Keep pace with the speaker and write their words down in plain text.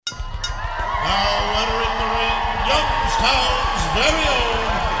Youngstown's very own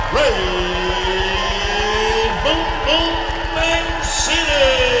Ray Boom Boom Mancini.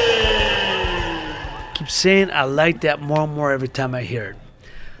 Keep saying I like that more and more every time I hear it.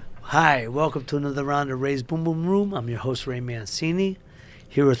 Hi, welcome to another round of Ray's Boom Boom Room. I'm your host, Ray Mancini,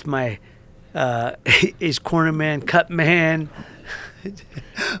 here with my ace corner man, cut man,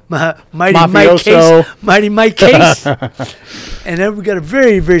 my Mighty Mike Case. And then we got a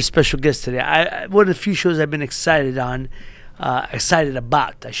very, very special guest today. One of the few shows I've been excited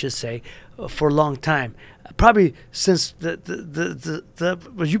about, I should say, for a long time. Probably since Rick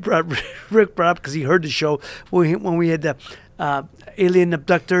brought up because he heard the show when we had the alien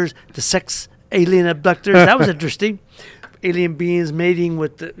abductors, the sex alien abductors. That was interesting. Alien beings mating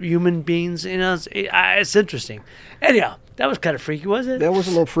with the human beings. You know, it's interesting. Anyhow, that was kind of freaky, wasn't it? That was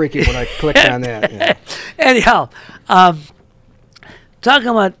a little freaky when I clicked on that. Yeah. Anyhow, talking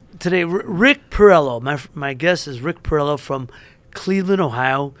about today, Rick Porrello. My guest is Rick Porrello from Cleveland,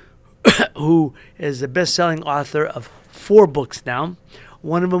 Ohio, who is the best-selling author of 4 books now.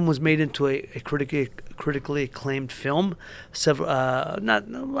 One of them was made into a critically acclaimed film,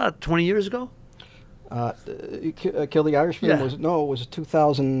 about 20 years ago. Kill the Irishman? Yeah. It was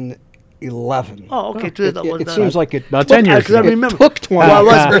 2011. Oh, okay. It seems like it about 10 years. Because I remember. It took 20. Well,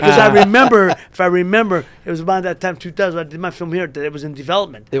 because I remember, if I remember, it was about that time, 2000. I did my film here that it was in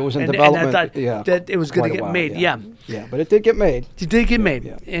development. It was in and development. I thought that it was going to get made. Yeah, but it did get made. It did get made.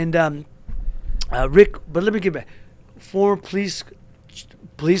 Yeah. And Rick, but let me get back. Former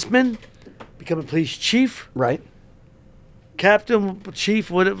policeman, become a police chief. Right. Captain, chief,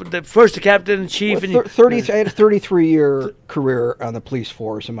 first the captain and chief. Well, I had a 33-year career on the police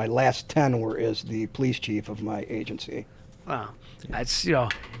force, and my last 10 were as the police chief of my agency. Wow, that's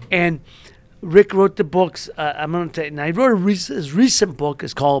and Rick wrote the books. I'm going to tell you. Now he wrote his recent book.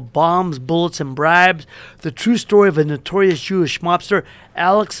 It's called "Bombs, Bullets, and Bribes: The True Story of a Notorious Jewish Mobster,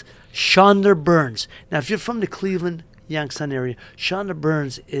 Alex Shonda Burns." Now, if you're from the Cleveland, Youngstown area, Shonda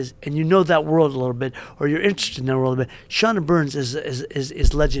Burns is, and you know that world a little bit, or you're interested in that world a little bit. Shonda Burns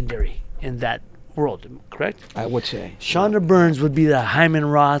is legendary in that world, correct? I would say. Shonda Burns would be the Hyman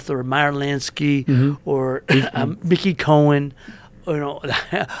Roth or Meyer Lansky or Mickey Cohen,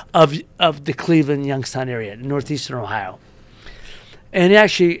 of the Cleveland, Youngstown area, northeastern Ohio. And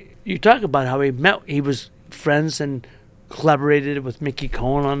actually, you talk about how he was friends and collaborated with Mickey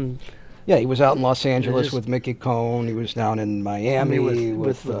Cohen on. Yeah, he was out in Los Angeles with Mickey Cohen. He was down in Miami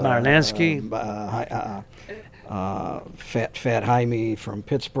with Meyer Lansky. Fat Jaime from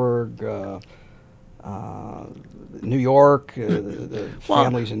Pittsburgh, New York, the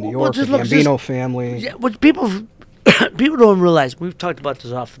families in New York, the Gambino family. Yeah, what people don't realize, we've talked about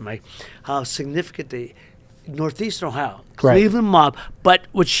this often, Mike, how significant the Northeastern Ohio, Cleveland mob, but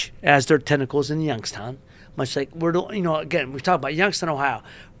which has their tentacles in Youngstown, much like again, we talk about Youngstown, Ohio.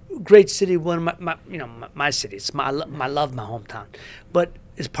 Great city, one of my city. It's I love my hometown, but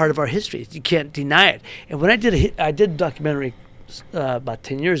it's part of our history. You can't deny it. And when I did a documentary about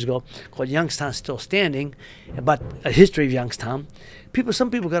 10 years ago called "Youngstown Still Standing," about a history of Youngstown. Some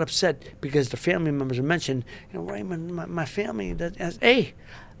people got upset because their family members are mentioned. Raymond, my family.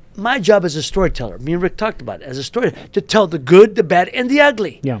 My job as a storyteller. Me and Rick talked about it as a story to tell the good, the bad, and the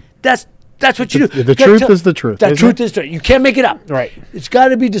ugly. Yeah. That's what you do. The truth is the truth. The truth is the truth. You can't make it up. Right. It's got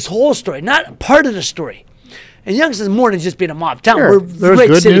to be this whole story, not part of the story. And Youngstown's more than just being a mob town. Sure.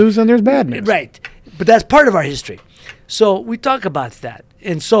 There's good news and there's bad news. Right. But that's part of our history. So we talk about that.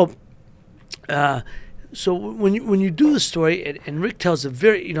 And so when you do the story, and Rick tells a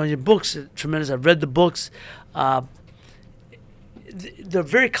very, your books are tremendous. I've read the books. They're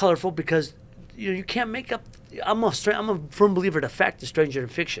very colorful because you can't make up. I'm a firm believer that fact is stranger than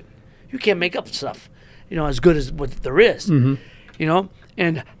fiction. You can't make up stuff, as good as what there is, And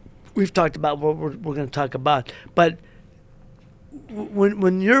we've talked about what we're going to talk about. But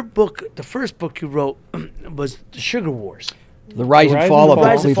when your book, the first book you wrote, was the Sugar Wars. The Rise and Fall of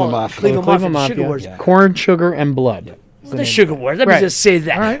the Cleveland Mafia. Cleveland Mafia. Sugar Wars. Yeah. Corn, sugar, and blood. Yeah. The Sugar Wars. Let me just say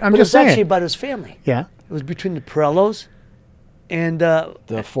that. All right, I'm just saying. It was actually about his family. Yeah. It was between the Porrellos and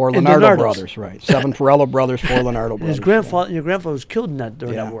the 4 Lenardo brothers, right? 7 Porrello brothers, 4 Lenardo brothers. Your grandfather was killed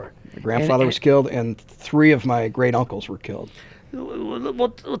during that war. My grandfather was killed, and 3 of my great uncles were killed. Well,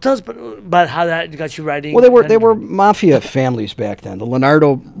 tell us about how that got you writing. Well, they were mafia families back then. The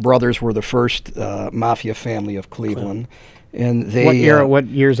Lenardo brothers were the first mafia family of Cleveland. And they what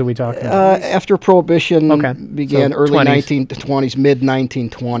years are we talking about? After Prohibition began, so early 20s. 1920s, mid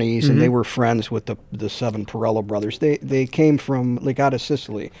 1920s, and they were friends with the 7 Porrello brothers. They came from out of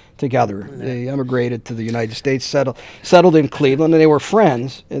Sicily together. They emigrated to the United States, settled in Cleveland, and they were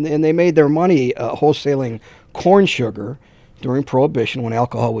friends. And they made their money wholesaling corn sugar during Prohibition when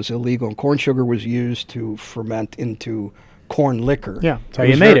alcohol was illegal, and corn sugar was used to ferment into corn liquor. Yeah, that's how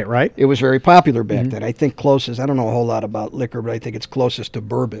you made it, right? It was very popular back then. I think closest, I don't know a whole lot about liquor, but I think it's closest to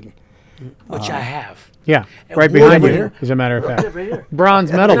bourbon. Which I have. Yeah, And right what behind over you, here? as a matter of fact. Right here.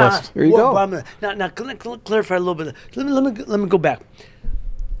 Bronze medalist. There you go. Now, can I clarify a little bit? Let me go back.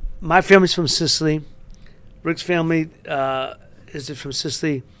 My family's from Sicily. Rick's family is it from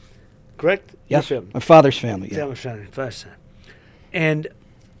Sicily? Correct? Yes, Your family. my father's family. Yeah. Family. And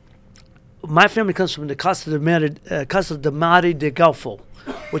my family comes from the Costa de Mare de Golfo,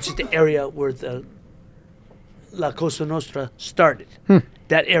 which is the area where the La Cosa Nostra started.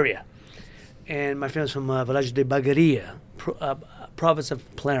 That area. And my family's from Villaggio de Bagheria, province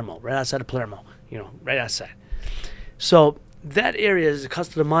of Palermo, right outside of Palermo, right outside. So that area is the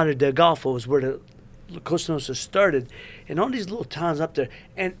Costa de Mare del Golfo, is where the Cosa Nostra started, and all these little towns up there.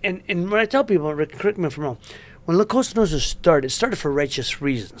 And when I tell people, correct me if I'm wrong, when La Cosa Nostra started, it started for righteous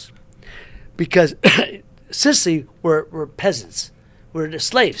reasons, because Sicily were peasants, were the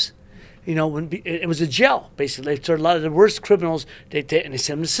slaves. It was a jail, basically. They started a lot of the worst criminals, and they sent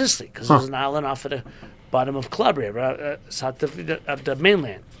them to Sicily, because it was an island off of the bottom of Calabria, south of the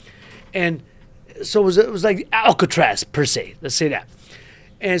mainland. And so it was like Alcatraz, per se, let's say that.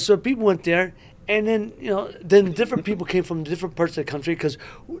 And so people went there, and then, then different people came from different parts of the country, because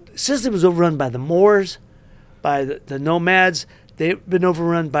Sicily was overrun by the Moors, by the nomads. They've been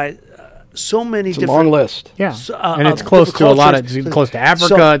overrun by so many It's a different... long list. Yeah, So, and it's close to a lot of, it's close to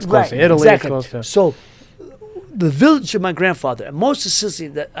Africa, it's close to Italy, exactly. it's close to... So the village of my grandfather, and most of Sicily,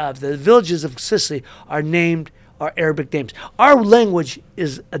 the villages of Sicily are Arabic names. Our language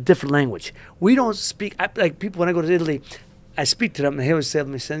is a different language. We don't speak, like people, when I go to Italy, I speak to them, and they always say to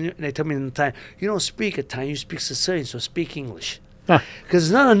me, and they tell me in the time, you don't speak Italian, you speak Sicilian, so speak English. Because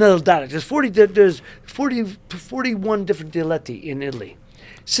it's not another dialect. There's 40 to 41 different dialetti in Italy.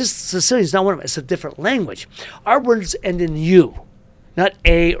 Sicilian is not one of them. It's a different language. Our words end in U, not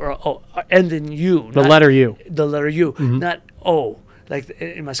A or O. End in U. The letter U. The letter U, not O, like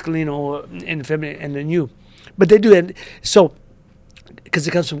in masculino, in feminine, and then U. But they do end. So,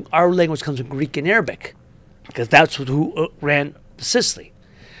 because our language comes from Greek and Arabic, because that's who ran Sicily.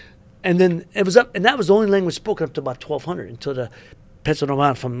 And then it was and that was the only language spoken up to about 1200, until the Pietro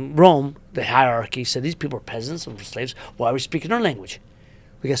Romano from Rome, the hierarchy, said these people are peasants and slaves. Why are we speaking our language?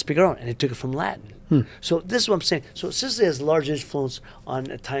 We got to speak our own. And they took it from Latin. So this is what I'm saying. So Sicily has large influence on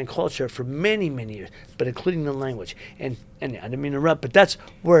Italian culture for many, many years, but including the language. And I didn't mean to interrupt, but that's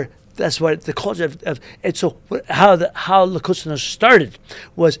why the culture of and so how La Cosa Nostra started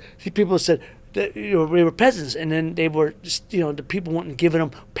was the people said that, we were peasants, and then they were the people weren't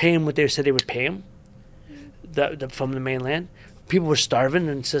paying them what they said they would pay them from the mainland. People were starving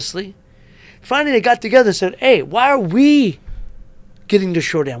in Sicily. Finally, they got together and said, "Hey, why are we getting the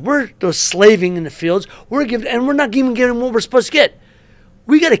short end? We're slaving in the fields. And we're not even getting what we're supposed to get.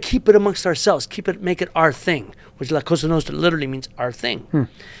 We got to keep it amongst ourselves. Make it our thing," which La Cosa Nostra literally means our thing.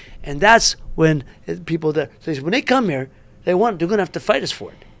 And that's when people when they come here, they're going to have to fight us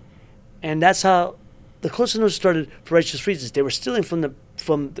for it. And that's how the Cosa Nostra started for righteous reasons. They were stealing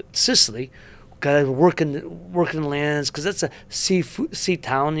from Sicily, guys working the lands, because that's a sea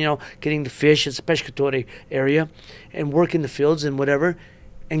town, getting the fish. It's a pescatore area, and working the fields and whatever,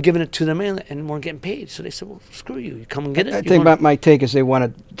 and giving it to the mainland, and weren't getting paid. So they said, "Well, screw you. You come and get it." I think my take is they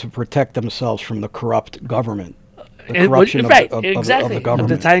wanted to protect themselves from the corrupt government, the corruption of the government, of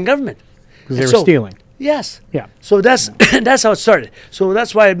the Italian government, because they were stealing. Yes. Yeah. So that's that's how it started. So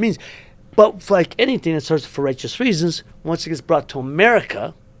that's why it means. But like anything that starts for righteous reasons, once it gets brought to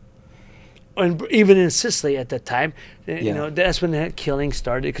America, and even in Sicily at that time, that's when the killing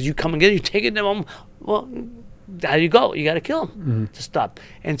started. Because you come and get it, you take it to them. Well, how do you go? You got to kill them to stop.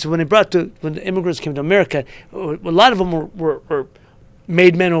 And so when the immigrants came to America, a lot of them were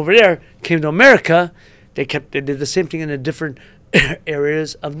made men over there. Came to America, they did the same thing in the different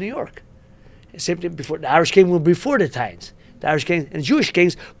areas of New York. Same thing before the Irish King was before the Italians. The Irish Kings and Jewish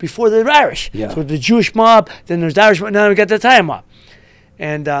Kings before the Irish. Yeah. So the Jewish mob, then there's the Irish mob, now we got the Italian mob.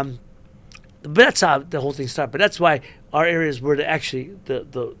 And but that's how the whole thing started. But that's why our areas were the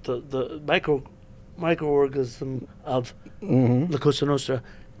microorganism of La Cosa Nostra,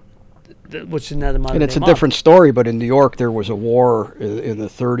 which is now the modern And it's a mob. different story, but in New York there was a war in the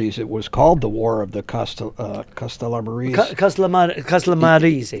 30s. It was called the War of the Castellamarese.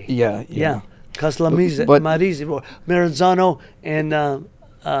 Castellamarese. Yeah. Castellamarese, But- Maranzano, and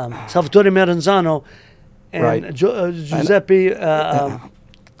Salvatore Maranzano, and Right. Giuseppe.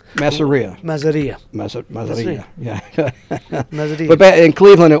 Masseria. Mazzeria. Mazzeria. Yeah. Mazzeria. But back in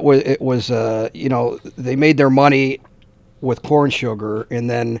Cleveland, it was they made their money with corn sugar, and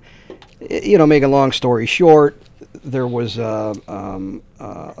then, make a long story short, there was a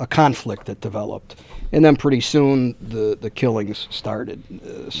conflict that developed, and then pretty soon the killings started.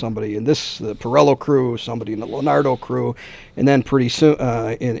 Somebody in the Perello crew, somebody in the Leonardo crew, and then pretty soon,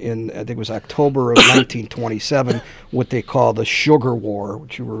 in I think it was October of 1927, what they call the Sugar War,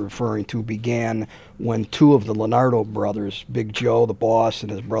 which you were referring to, began when two of the Leonardo brothers, Big Joe, the boss,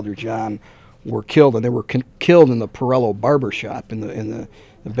 and his brother John, were killed, and they were killed in the Perello barber shop in the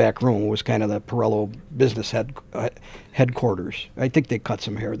back room. It was kind of the Perello business headquarters. I think they cut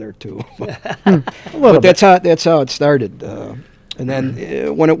some hair there too. But that's how it started. And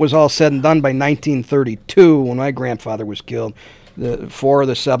then when it was all said and done by 1932, when my grandfather was killed, 4 of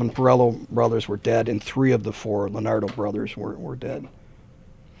the 7 Perello brothers were dead, and 3 of the 4 Leonardo brothers were dead.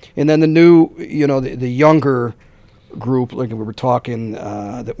 And then the new, the younger group, like we were talking,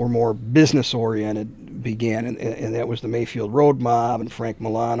 that were more business oriented, began, and that was the Mayfield Road Mob and Frank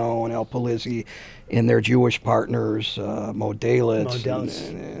Milano and Al Polizzi and their Jewish partners, Mo Dalitz, and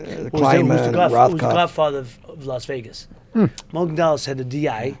Kleinman, Rothkopf. Who was the godfather of Las Vegas. Mo Dalitz had a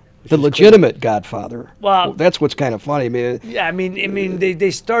DI. The legitimate godfather. Well, that's what's kind of funny. I mean,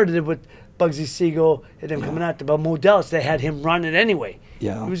 they started it with Bugsy Siegel and them coming out, but Mo Dalitz, they had him run it anyway.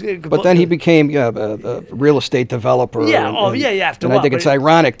 Yeah, but then he became a real estate developer. Yeah, after a while. I think it's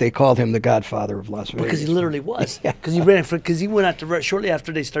ironic they called him the Godfather of Las Vegas. Because he literally was. Because he ran because he went out to shortly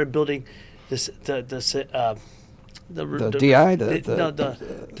after they started building the DI, the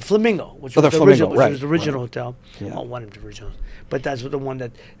Flamingo, which was the original hotel. Yeah. Oh, one of the originals, but that's the one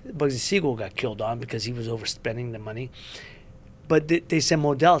that Bugsy Siegel got killed on because he was overspending the money. But they sent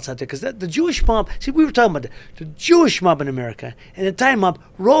Mo Dalitz out there because the Jewish mob. See, we were talking about the Jewish mob in America and the Italian mob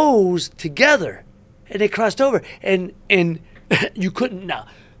rose together, and they crossed over. And you couldn't now.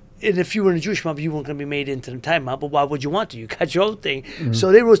 And if you were in a Jewish mob, you weren't going to be made into the Italian mob. But why would you want to? You got your own thing. Mm-hmm.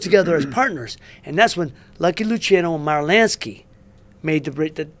 So they rose together as partners, and that's when Lucky Luciano and Marlansky made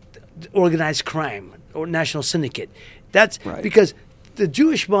the organized crime or national syndicate. That's right. Because the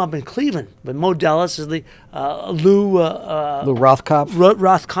Jewish mob in Cleveland, but Mo Dalitz is Lou Rothkopf.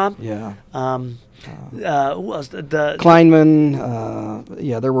 Rothkopf. Yeah. Who else? The Kleinman.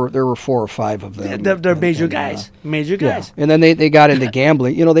 There were 4 or 5 of them. They're major guys. Major guys. And then they got into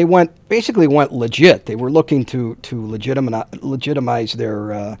gambling. They went legit. They were looking to legitimize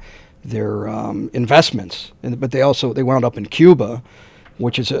their investments. But they wound up in Cuba,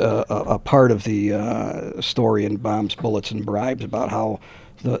 which is a part of the story in Bombs, Bullets, and Bribes about how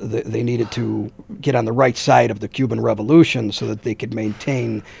they needed to get on the right side of the Cuban Revolution so that they could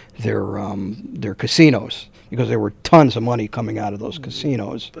maintain their casinos, because there were tons of money coming out of those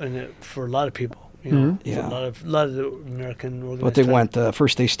casinos. And for a lot of people, for a lot of the American organized. But they went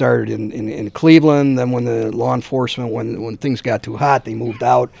first. They started in Cleveland. Then when the law enforcement, when things got too hot, they moved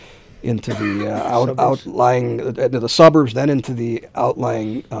out into the outlying, into the suburbs, then into the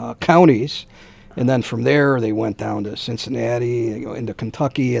outlying counties, and then from there they went down to Cincinnati, into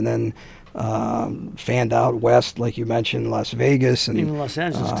Kentucky, and then fanned out west, like you mentioned, Las Vegas, and even Los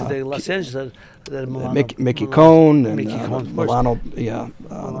Angeles, because Los Angeles had Mickey Cohn and Milano,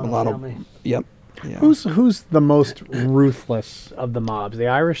 Milano. Yep. Yeah. Who's the most ruthless of the mobs? The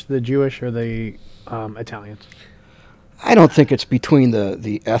Irish, the Jewish, or the Italians? I don't think it's between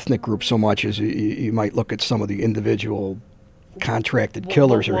the ethnic groups so much as you might look at some of the individual contracted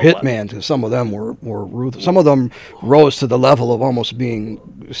killers or hitmen. Because some of them were ruthless. Some of them rose to the level of almost being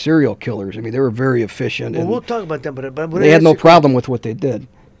serial killers. I mean, they were very efficient. Well, we'll talk about them, but they had no problem with what they did.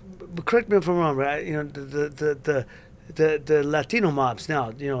 But correct me if I'm wrong, right? The Latino mobs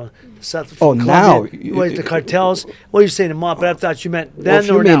now, South. Oh, now the cartels. Well, you're saying the mob, but I thought you meant then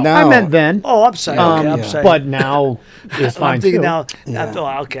or now. I meant then. Oh, I'm sorry. I'm sorry. But now is fine I'm thinking too. now.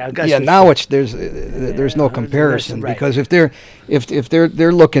 Yeah. Okay, I got you. you. Now there's no comparison, right. Because if they're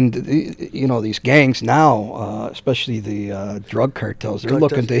looking, these gangs now, especially the drug cartels, they're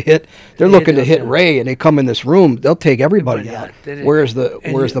looking to hit. They're looking to hit Ray, and they come in this room, they'll take everybody out. Whereas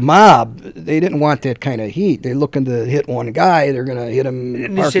the mob, they didn't want that kind of heat. They're looking to hit one guy, they're going to hit him.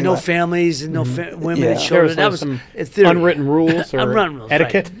 And you say no families and no women and children. That was some unwritten rules or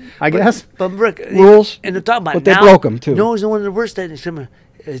etiquette, right. I guess. But Rick, rules, and they're talking about but they broke them too. No, it's one of the worst things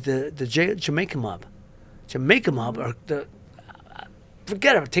is the Jamaican mob. Jamaican mob are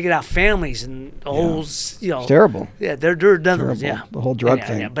forget about taking out families and the whole. It's terrible. Yeah, they're done. Yeah, the whole drug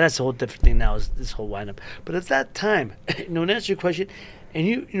thing. Yeah, but that's a whole different thing now. Is this whole windup? But at that time, to answer your question, and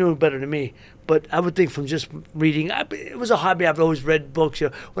you know better than me, but I would think from just reading, it was a hobby. I've always read books. You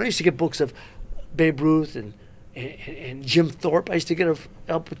know, when I used to get books of Babe Ruth and Jim Thorpe, I used to get of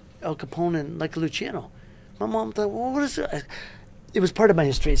Al Capone and like Luciano. My mom thought, well, what is it? It was part of my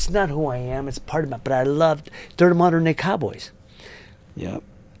history. It's not who I am. It's part of my. But I loved. They're the modern day cowboys. Yeah.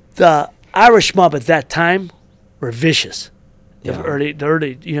 The Irish mob at that time were vicious. Yeah. The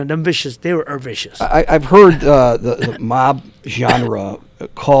early, them vicious. They were vicious. I've heard the mob genre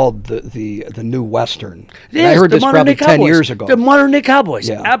called the new Western. And I heard the this modern probably day 10 cowboys. years ago. The modern day cowboys.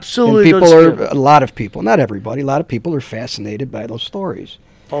 Yeah. Absolutely. And a lot of people, not everybody, a lot of people are fascinated by those stories.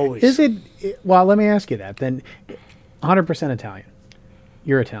 Always. Is it? Well, let me ask you that then. 100% Italian.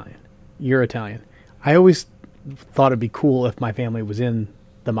 You're Italian. You're Italian. I always thought it'd be cool if my family was in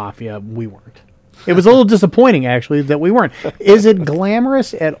the mafia. We weren't. It was a little disappointing, actually, that we weren't. Is it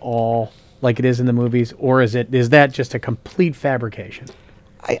glamorous at all, like it is in the movies, or is that just a complete fabrication?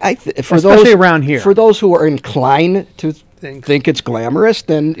 Especially around here. For those who are inclined to think it's glamorous,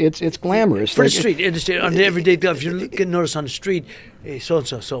 then it's glamorous. For the street, on the everyday, if you get noticed on the street,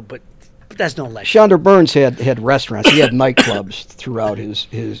 so, but that's no life. Chandler Burns had restaurants. He had nightclubs throughout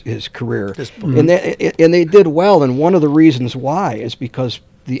his career, and they did well. And one of the reasons why is because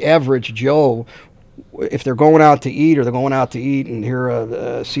the average Joe, if they're going out to eat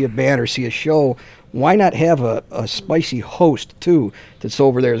and see a band or see a show, why not have a spicy host too that's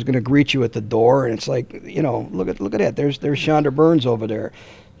over there is going to greet you at the door? And it's like, look at that. There's Chandler Burns over there.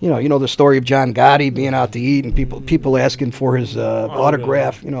 You know the story of John Gotti being out to eat and people asking for his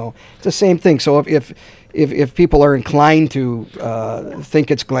autograph. It's the same thing. So if people are inclined to think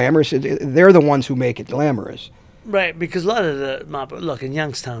it's glamorous, they're the ones who make it glamorous. Right, because a lot of the mob. Look, in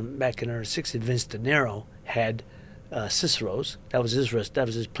Youngstown back in the 60s, Vince De Niro had Cicero's. That was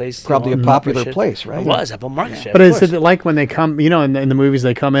his place. Probably a popular place, right? It was up on Market Street. But is it like when they come, in the movies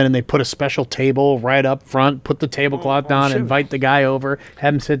they come in and they put a special table right up front, put the tablecloth down, sure. invite the guy over,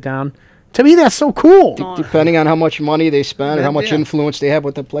 have him sit down? To me, that's so cool. Depending on how much money they spend or how much influence they have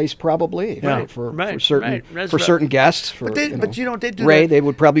with the place, probably. Right. For certain guests. But they do Ray, that. they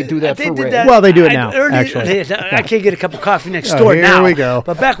would probably do that for Ray. Well, they do it now, actually. I can't get a cup of coffee next door here now. we go.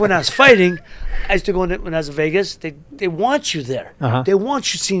 But back when I was fighting, I used to go when I was in Vegas. They want you there. Uh-huh. They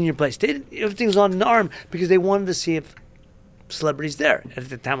want you seeing your place. Everything was on an arm because they wanted to see if celebrities there. At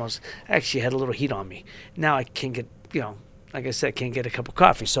the time, I actually had a little heat on me. Now I can't get, like I said, I can't get a cup of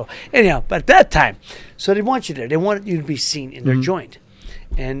coffee. So anyhow, but at that time, so they want you there. They wanted you to be seen in their joint,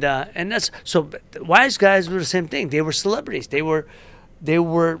 and that's so. The wise guys were the same thing. They were celebrities. They were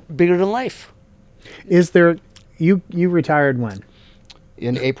bigger than life. Is there? You retired when?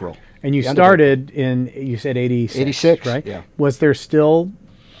 In April. And you started you said 86. 86, right? Yeah. Was there still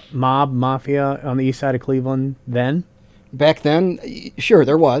mafia on the east side of Cleveland then? Back then, sure,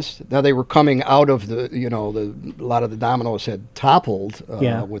 there was. Now they were coming out of a lot of the dominoes had toppled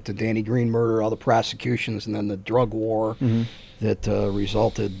with the Danny Green murder, all the prosecutions, and then the drug war that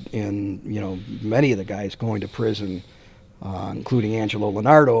resulted in, many of the guys going to prison, including Angelo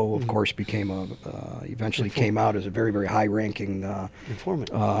Leonardo, of course, eventually came out as a very, very high-ranking informant,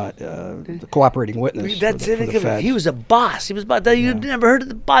 cooperating witness. That's for the Feds. He was a boss. He was about that. You never heard of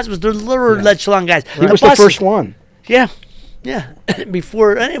the boss? It was the little Lechelon guys. He was the first one. Yeah.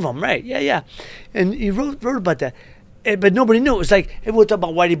 Before any of them, right? Yeah. And he wrote about that, but nobody knew. It was like everyone talked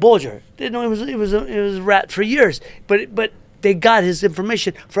about Whitey Bulger. They didn't know he was a rat for years, but they got his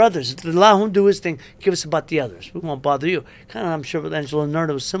information for others. To allow him to do his thing, give us about the others. We won't bother you. Kind of, I'm sure with Angelo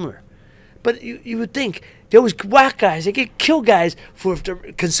Leonardo was similar. But you would think they always whack guys. They get kill guys for if they're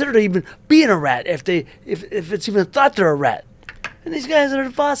considered even being a rat. If it's even thought they're a rat. And these guys are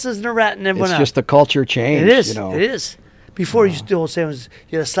the bosses and a rat and everyone else. It's just the culture change. It is. It is. Before you still say you had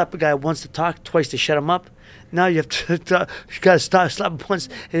to slap a guy once to talk, twice to shut him up. Now you have to you got to slap him once,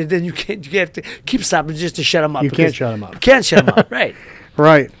 and then you have to keep slapping just to shut him up. You can't shut him up. You can't shut him up, right?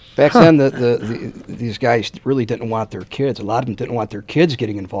 Right. Back then, these guys really didn't want their kids. A lot of them didn't want their kids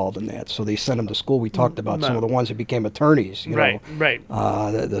getting involved in that, so they sent them to school. We talked about some of the ones that became attorneys. Right.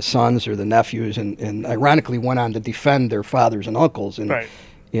 The sons or the nephews, and ironically went on to defend their fathers and uncles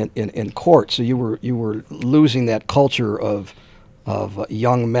in court. So you were losing that culture of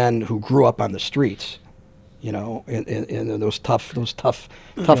young men who grew up on the streets. And those tough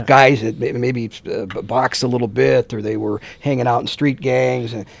guys that maybe boxed a little bit, or they were hanging out in street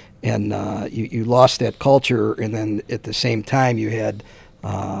gangs, and you lost that culture. And then at the same time, you had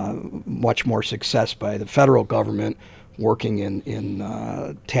much more success by the federal government working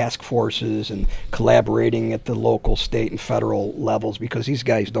in task forces and collaborating at the local, state, and federal levels, because these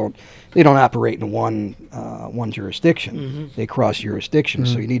guys don't operate in one jurisdiction. They cross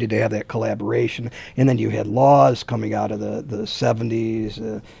jurisdictions, so you needed to have that collaboration. And then you had laws coming out of the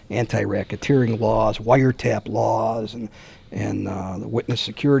 70s, anti-racketeering laws, wiretap laws, and the witness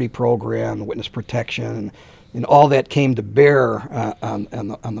security program, the witness protection, and all that came to bear on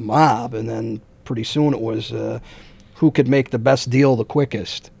the mob. And then pretty soon it was who could make the best deal the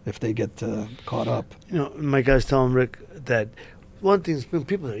quickest if they get caught up. My guys telling Rick that one thing is when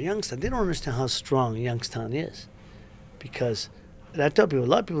people are Youngstown, they don't understand how strong Youngstown is, because, and I tell people, a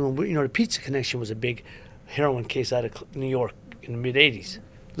lot of people, the Pizza Connection was a big heroin case out of New York in the mid '80s,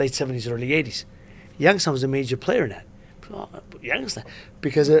 late '70s, early '80s. Youngstown was a major player in that. Youngstown,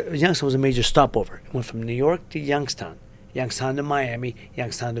 because Youngstown was a major stopover. It went from New York to Youngstown, Youngstown to Miami,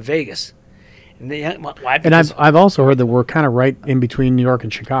 Youngstown to Vegas. Why? And I've also heard that we're kind of right in between New York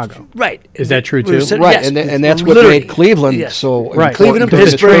and Chicago. Right. Is that true too? Right, yes. and that's what Literally. made Cleveland Yes. so Right. Cleveland Cleveland and in the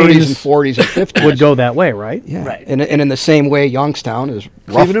Pittsburgh 30s and 40s and 50s. Would go that way, right? Yeah. Right. And in the same way, Youngstown is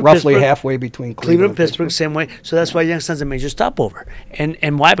Cleveland and roughly Pittsburgh. halfway between Cleveland and Pittsburgh. Pittsburgh, same way. So that's why Youngstown's a major stopover.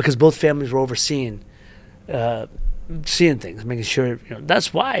 And why? Because both families were overseeing seeing things, making sure,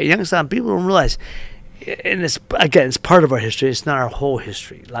 that's why Youngstown, people don't realize, and it's part of our history. It's not our whole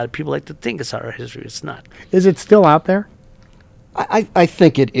history. A lot of people like to think it's our history. It's not. Is it still out there? I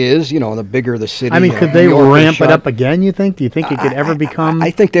think it is. The bigger the city. I mean, could New they York is ramp it shut. up again, you think? Do you think it could ever become...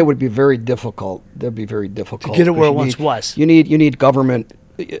 I think that would be very difficult. That'd be very difficult. To get it where it because once was. You need government.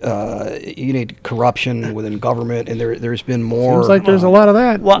 You need corruption within government, and there's been more. Seems like there's a lot of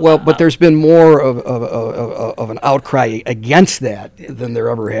that. Well, but there's been more of an outcry against that than there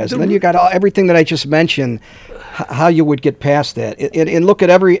ever has. And then you got everything that I just mentioned, how you would get past that. And look at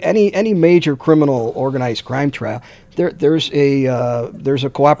any major criminal organized crime trial. There's a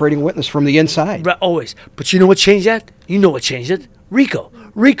cooperating witness from the inside. Right, always. But you know what changed that? You know what changed it? RICO.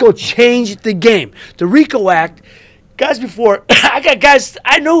 RICO changed the game. The RICO Act. Guys before, I got guys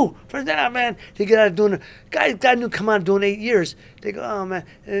I knew from that, man. They get out doing guys I knew come out doing 8 years. They go, oh man,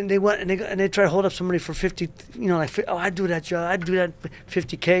 and they went and they try to hold up somebody for 50. I do that job. I do that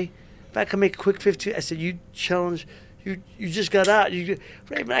 50K. If I can make a quick 50, I said, you challenge. You just got out.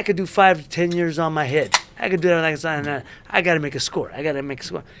 I could do 5 to 10 years on my head. I could do that. I got to make a score.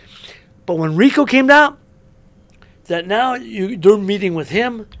 But when RICO came out, that now they're meeting with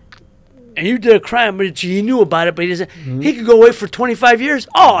him. And you did a crime, but he knew about it, but he doesn't. He could go away for 25 years.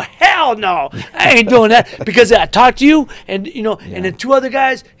 Oh, hell no. I ain't doing that. Because I talked to you, and and then 2 other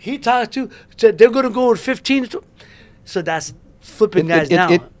guys he talked to said they're going to go with 15. So that's flipping guys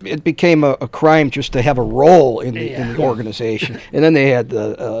down. It became a crime just to have a role in the organization. And then they had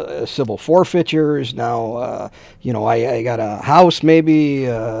the civil forfeitures. Now, I got a house maybe,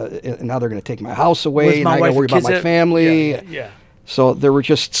 and now they're going to take my house away, and I got to worry about my family. Yeah. So there were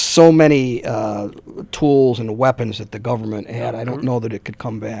just so many tools and weapons that the government had. I don't know that it could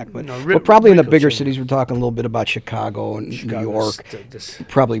come back. But probably in the bigger cities, we're talking a little bit about Chicago and New York.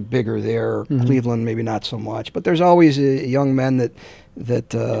 Probably bigger there. Cleveland, maybe not so much. But there's always young men that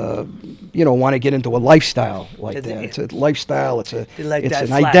want to get into a lifestyle like that. It's a lifestyle. It's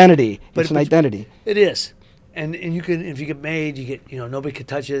an identity. It's an identity. It is. And you can, if you get made, you get, nobody can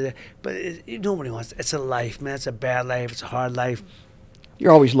touch you. But nobody wants. It's a life, man. It's a bad life. It's a hard life.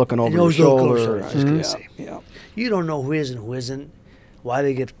 You're always looking over your shoulder. I was gonna say. You don't know who is and who isn't. Why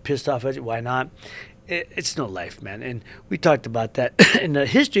they get pissed off at you? Why not? It's no life, man. And we talked about that in the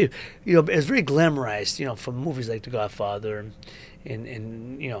history. It's very glamorized. From movies like The Godfather,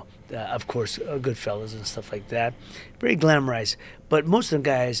 and of course, Goodfellas and stuff like that. Very glamorized. But most of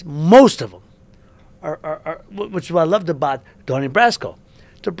them. Are which is what I loved about Donnie Brasco.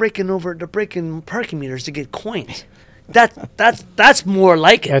 They're breaking parking meters to get coins. That's more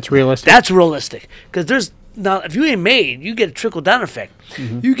like it. That's realistic. That's realistic. Because now if you ain't made, you get a trickle down effect.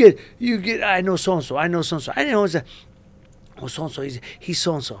 You get I know so and so. I know so and so. I didn't know so and so. He's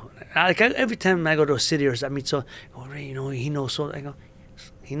so and so. Every time I go to a city or I meet Ray, he knows so. I go,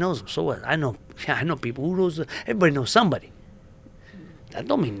 he knows him. So what? I know people who knows. Everybody knows somebody. That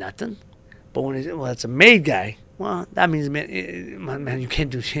don't mean nothing. But when it's a made guy, well, that means, man, you can't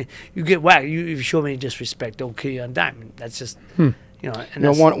do shit. You get whacked. If you show any disrespect, they'll kill you on dime. That's just, And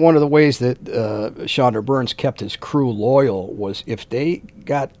one of the ways that Chandra Burns kept his crew loyal was if they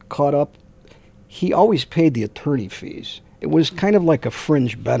got caught up, he always paid the attorney fees. It was kind of like a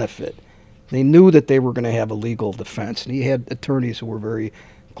fringe benefit. They knew that they were going to have a legal defense, and he had attorneys who were very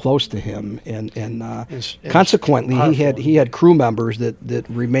close to him, and consequently, he had crew members that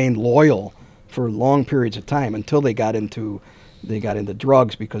remained loyal for long periods of time until they got into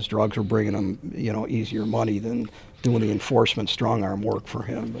drugs, because drugs were bringing them, easier money than doing the enforcement strong arm work for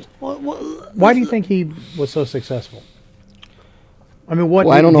him. But, Why do you think he was so successful? I mean,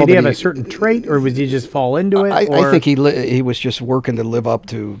 Well, I don't know, did he but have a certain trait, or was he just fall into it? I or? think he was just working to live up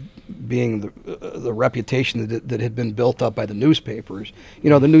to being the reputation that had been built up by the newspapers.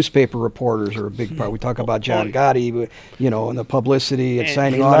 The newspaper reporters are a big part. We talk about John Gotti, and the publicity and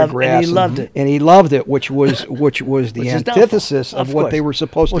signing autographs. And he loved it. And he loved it, which was the is antithesis doubtful, of of what course. they were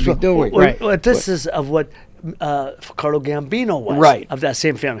supposed to be doing. This is of what Carlo Gambino was, Right. of that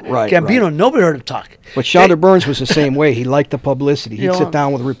same family. Right, Gambino, right. nobody heard him talk. But Chowder Burns was the same way. He liked the publicity. He'd You know, sit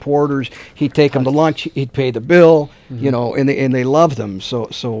down with reporters. He'd take them to lunch. He'd pay the bill. And they loved him. So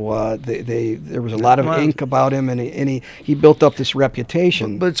there was a lot of ink about him, and he built up this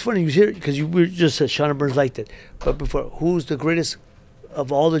reputation. But it's funny you hear, because you just said Chowder Burns liked it. But before, who's the greatest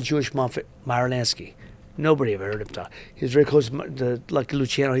of all the Jewish mafia? Meyer Lansky. Nobody ever heard him talk. He was very close to Lucky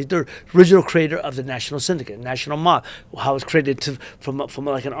Luciano. He's the original creator of the National Syndicate, National Mob. How it was created from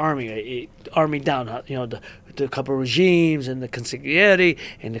like an army, army down. The couple of regimes and the consigliere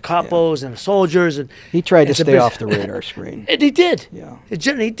and the capos and the soldiers. And He tried to it's a stay bus- off the radar screen. And he did. Yeah. He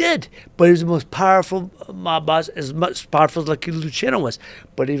generally did. But he was the most powerful mob boss, as much powerful as Lucky Luciano was.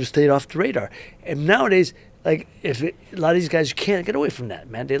 But he was stayed off the radar. And nowadays, a lot of these guys can't get away from that,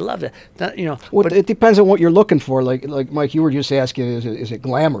 man. They love it. Well, it depends on what you're looking for. Like Mike, you were just asking, is it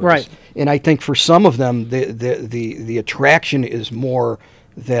glamorous? Right. And I think for some of them, the attraction is more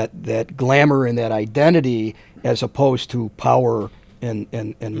that glamour and that identity, as opposed to power and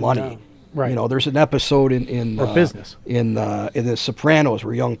money. Right. There's an episode in Or business. in The Sopranos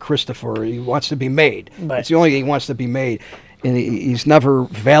where young Christopher, he wants to be made. Right. It's the only thing he wants to be made. And he's never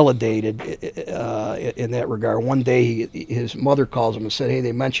validated in that regard. One day, his mother calls him and said, "Hey,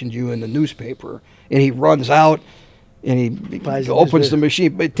 they mentioned you in the newspaper." And he runs out and he Buys the opens the newspaper.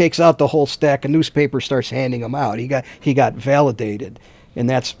 machine, but takes out the whole stack of newspapers, starts handing them out. He got validated, and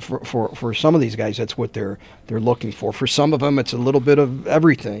that's for some of these guys. That's what they're looking for. For some of them, it's a little bit of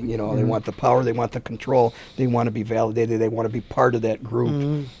everything. They want the power, they want the control, they want to be validated, they want to be part of that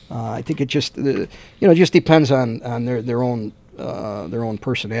group. I think it just just depends on their own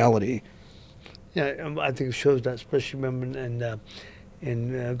personality. Yeah, I think it shows that, especially remember in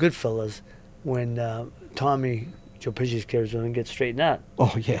Goodfellas, when Tommy, Joe Pesci's character, going to get straightened out.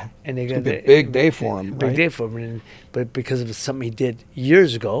 Oh yeah, And they it's got gonna be a big day for him. Big right? day for him. But because of something he did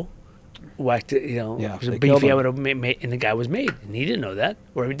years ago, whacked it, Yeah, it was a they killed beefy, I him. would have made, and the guy was made. And he didn't know that.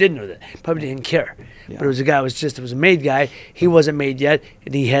 Or he didn't know that. Probably didn't care. Yeah. But it was a guy, it was a made guy. He wasn't made yet.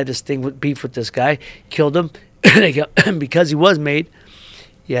 And he had this thing with beef with this guy. Killed him. Because he was made,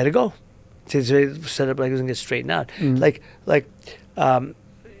 he had to go. So they set up like he was going to get straightened out.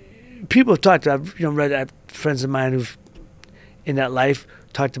 People have talked, I've read, I have friends of mine who've, in that life,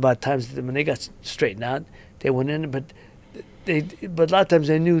 talked about times that when they got straightened out, they went in, but a lot of times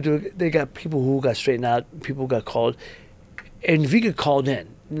they knew they got people who got straightened out, people who got called, and if you get called in,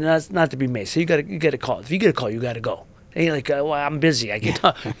 that's not to be made. So you get a call. If you get a call, you got to go. It ain't like, well, I'm busy. I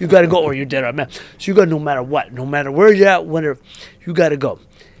can't. You got to go, or you're dead. Man. So you got, no matter what, no matter where you're at, whatever, you got to go.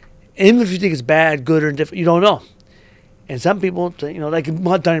 Even if you think it's bad, good, or indifferent, you don't know. And some people, like in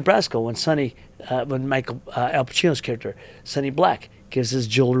Donnie Brasco, when Michael Al Pacino's character, Sonny Black, gives his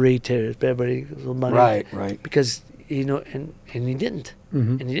jewelry to everybody, little money, Right. because and he didn't,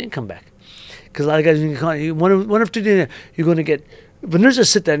 and he didn't come back, because a lot of guys, one of two things, you're going to get, when there's a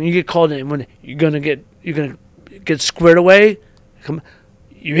sit down and you get called in, when you're going to get squared away,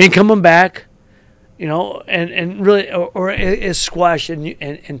 you ain't coming back. And really, or it's squashed, and you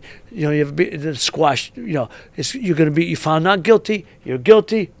have the squashed. You're going to be, you found not guilty, you're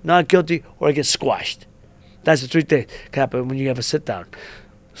guilty, not guilty, or it gets squashed. That's the three things that happen when you have a sit down.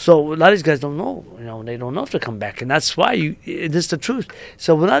 So a lot of these guys don't know. They don't know if they come back, and that's why this is the truth.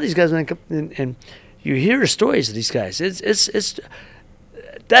 So when a lot of these guys, when they come, and you hear the stories of these guys,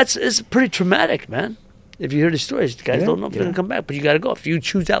 it's pretty traumatic, man. If you hear the stories, the guys don't know if they're going to come back, but you got to go if you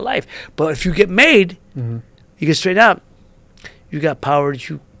choose that life. But if you get made, you get straight out, you got power that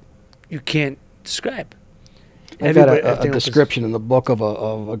you can't describe. I've got a description in the book of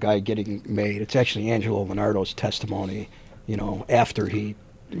a guy getting made. It's actually Angelo Leonardo's testimony, after he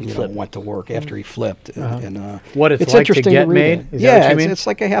went to work, after he flipped. And what it's it's like to interesting get read made? it. Is that what you mean? It's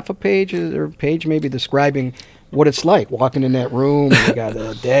like a half a page or page maybe describing what it's like walking in that room. And they got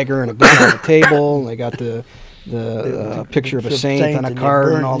a dagger and a gun on the table, and they got the picture of a saint on a and you card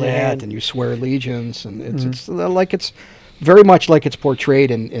burn and all your that, hand. and you swear allegiance, and it's very much like it's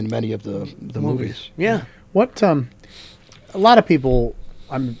portrayed in many of the movies. Yeah. What a lot of people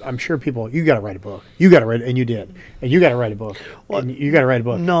I'm sure people. You got to write a book. You got to write, and you did. And you got to write a book. And you got to write a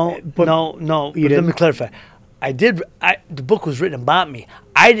book. No, But no. you But let didn't? me clarify. I did. The book was written about me.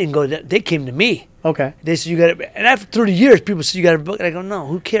 I didn't go. They came to me. Okay. They said you got it, and after 30 years, people said you got a book, and I go, no,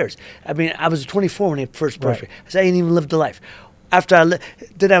 who cares? I mean, I was 24 when they first approached Right. me. I said I ain't even lived the life. After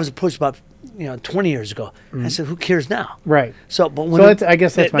then I was approached about 20 years ago. I said, who cares now? Right. So, but when So I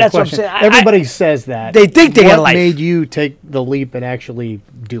guess that's my what I'm question. saying. Everybody says that. They think they got What life. made you take the leap and actually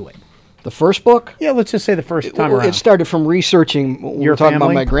do it? The first book? Yeah, let's just say the first time Well, around. it started from researching. We Your were talking about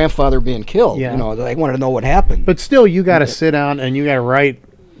family? my grandfather being killed. Yeah. You know, I wanted to know what happened. But still, you got to sit down and you got to write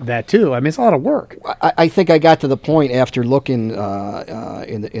that too. I mean, it's a lot of work. I think I got to the point after looking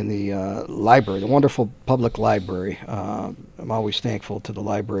in the library, the wonderful public library. I'm always thankful to the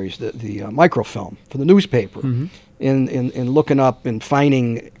libraries, the microfilm for the newspaper. In looking up and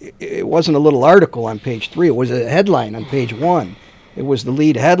finding, it wasn't a little article on page 3. It was a headline on page 1. It was the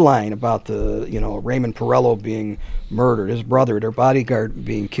lead headline about Raymond Perello being murdered, his brother, their bodyguard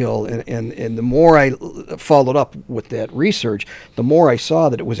being killed, and the more I followed up with that research, the more I saw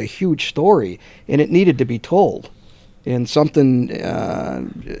that it was a huge story and it needed to be told. And something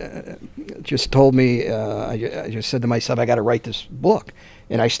just told me, I just said to myself, I got to write this book.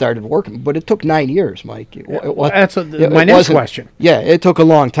 And I started working, but it took 9 years, Mike. That's my next wasn't- question. Yeah, it took a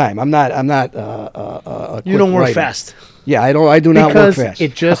long time. I'm not You quick don't work writer. fast. Yeah, I do not work Because fast.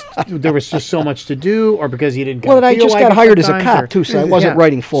 it just there was just so much to do, or because you didn't. Well, kinda and I feel just like got it hired as a sometimes, cop or- too, so I wasn't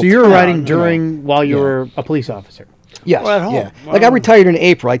writing full So you were time, writing you know. during while you Yeah. were a police officer. Yes, Or at home. yeah. Like I retired in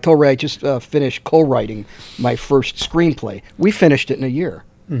April. I told Ray I just finished co-writing my first screenplay. We finished it in a year.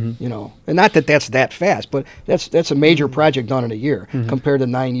 You know, and not that that's that fast, but that's a major project done in a year compared to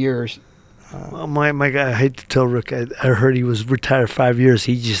 9 years. Well, my guy, I hate to tell Rick, I heard he was retired 5 years.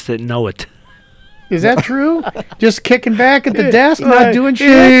 He just didn't know it. Is that true? Just kicking back at the desk, not doing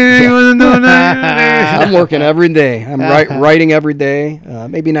shit. He wasn't doing that. I'm working every day. I'm writing every day.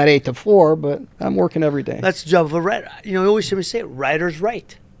 Maybe not 8 to 4, but I'm working every day. That's the job of a writer. You know, you always hear me say, writers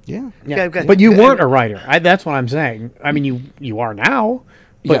write. Yeah. Yeah. Okay, But you weren't a writer. That's what I'm saying. I mean, you are now.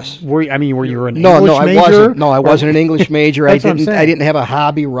 But Yes. were you an No, English no, I major? wasn't. No, I wasn't an English major. That's what I'm I saying. didn't have a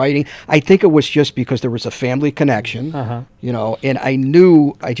hobby writing. I think it was just because there was a family connection, Uh-huh. you know, and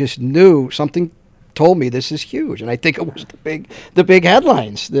I just knew something told me this is huge, and I think it was the big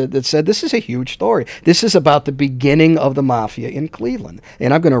headlines that said this is a huge story. This is about the beginning of the mafia in Cleveland,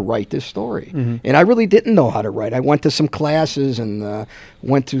 and I'm going to write this story. And I really didn't know how to write. I went to some classes and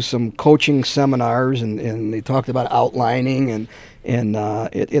went to some coaching seminars, and they talked about outlining, and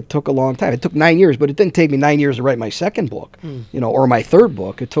it took a long time. It took 9 years, but it didn't take me 9 years to write my second book, you know, or my third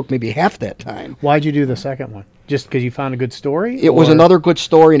book. It took maybe half that time. Why'd you do the second one? Just because you found a good story? It was or- another good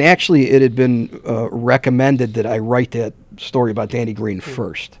story, and actually, it had been recommended that I write that story about Danny Green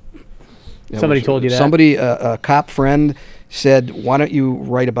first. Somebody told you that? Somebody, a cop friend, said, "Why don't you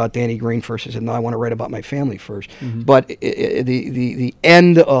write about Danny Green first?" I said, "No, I want to write about my family first." But the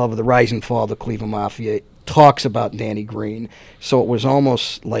end of the rise and fall of the Cleveland Mafia talks about Danny Green, so it was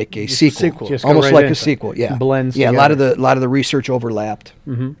almost like a sequel. Just go Almost right like a into it. sequel. Yeah, Blends Yeah, a lot of the research overlapped.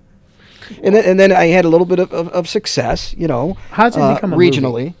 And then I had a little bit of success, you know. How's it become a movie?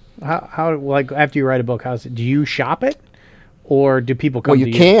 regionally? How like after you write a book, do you shop it, or do people come Well, to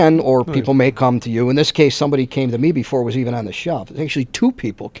you you? can, or people may come to you. In this case, somebody came to me before it was even on the shelf. Actually, 2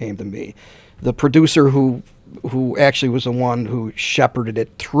 people came to me. The producer who actually was the one who shepherded it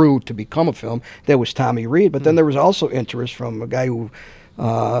through to become a film, that was Tommy Reed. But then there was also interest from a guy who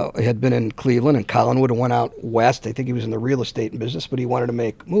had been in Cleveland and Collinwood and went out west. I think he was in the real estate business, but he wanted to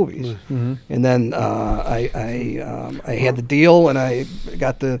make movies. And then I had the deal, and I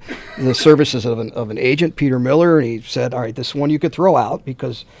got the services of an agent, Peter Miller, and he said, "All right, this one you could throw out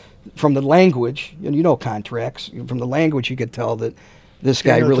because from the language, and you know contracts, from the language you could tell that this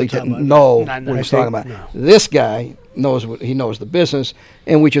guy know what really they're talking didn't about. know Not what he was nice. talking about. No. This guy knows he knows the business,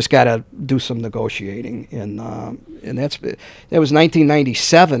 and we just got to do some negotiating." And that was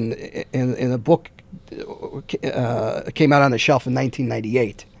 1997, and the book came out on the shelf in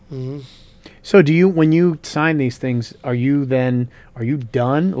 1998. So do you, when you sign these things, are you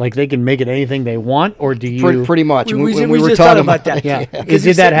done? Like they can make it anything they want, or do you? Pretty much. We When just were thought talking about that. Yeah. Because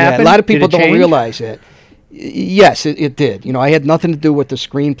Did that happen? a lot of people Did it don't change? realize it. Yes, it did. You know, I had nothing to do with the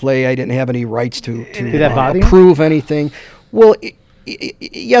screenplay. I didn't have any rights to Did that bother you? approve anything. Well,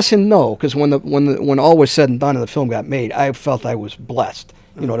 yes and no, because when all was said and done and the film got made, I felt I was blessed.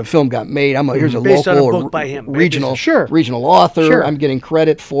 You know, the film got made. Here's a Based on a local book by him. regional Sure. regional author. Sure. I'm getting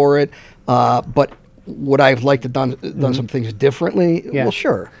credit for it. But would I have liked to done some things differently? Yeah. Well,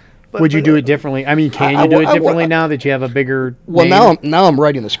 sure. Would you do it differently? I mean, can you do it differently now that you have a bigger? Well, name? now I'm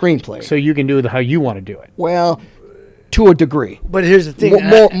writing the screenplay. So you can do it how you want to do it. Well, to a degree. But here's the thing.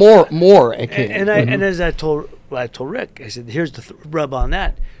 More. I can. And as I told Rick, I said, here's the rub on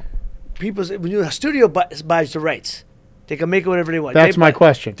that. People say, when a studio buys the rights, they can make it whatever they want. That's my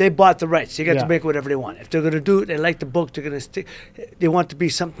question. They bought the rights. They got Yeah. to make whatever they want. If they're going to do it, they like the book, they're going to stick. They want to be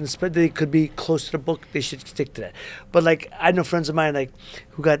something special. They could be close to the book. They should stick to that. But like, I know friends of mine like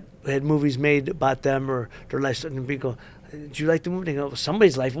who had movies made about them or their life, and we go, "Did you like the movie?" They go,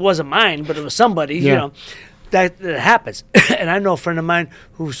 "Somebody's life. It wasn't mine, but it was somebody's." Yeah. You know, that happens. And I know a friend of mine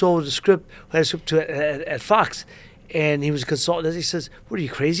who sold the script, who had a script at Fox, and he was a consultant. He says, "What are you,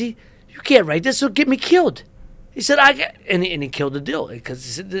 crazy? You can't write this. It'll get me killed." He said, and he killed the deal because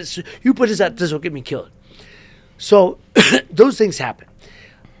he said, you put this out, this will get me killed. So those things happen.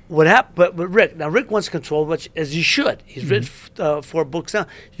 What happened? But with Rick, now Rick wants to control, which as he should. He's written 4 books now.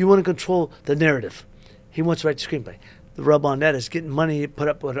 You want to control the narrative. He wants to write the screenplay. The rub on that is getting money put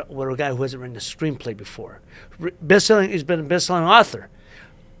up with a guy who hasn't written a screenplay before. He's been a best-selling author.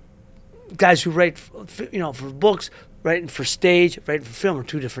 Guys who write, for books. Writing for stage, writing for film are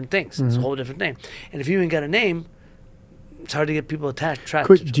 2 different things. It's a whole different thing. And if you ain't got a name, it's hard to get people attached.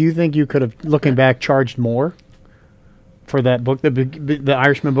 Do you think you could have, looking back, charged more for that book, the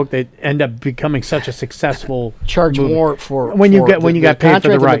Irishman book that ended up becoming such a successful Charge movie? more for when you got paid for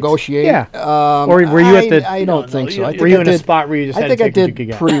the contract rights. Negotiate. Yeah. Or were you at the? I don't think so. I were you in a did, spot where you just I had think to I take what you did could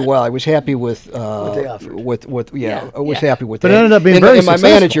get? pretty well. I was happy with they offered. I was happy with But that. it ended up being and, very and my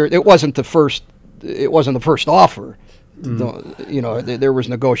successful. manager, it wasn't the first offer. There was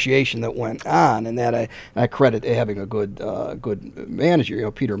negotiation that went on, and that I credit having a good manager.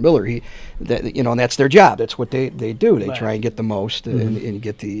 Peter Miller. And that's their job. That's what they do. They try and get the most and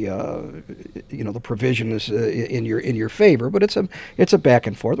get the the provisions in your favor. But it's a back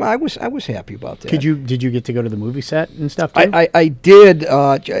and forth. I was happy about that. Did you get to go to the movie set and stuff too? I did.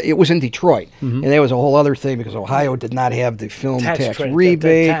 It was in Detroit, and that was a whole other thing because Ohio did not have the film tax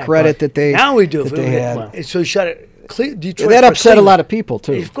rebate credit that they now we do. that they had. And so you shut it. Detroit That upset a lot of people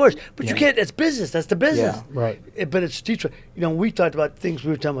too. Of course, but you can't. It's business. That's the business. Yeah. Right. But it's Detroit. We talked about things. We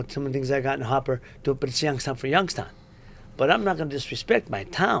were talking about some of the things I got in Hopper. But it's Youngstown for Youngstown. But I'm not going to disrespect my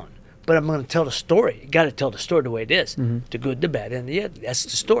town. But I'm going to tell the story. You got to tell the story the way it is. The good, the bad, and the ugly. That's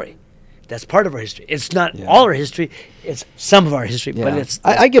the story. That's part of our history. It's not all our history. It's some of our history. Yeah. But it's.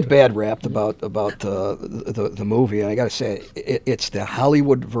 I get bad rapped about the movie, and I got to say it's the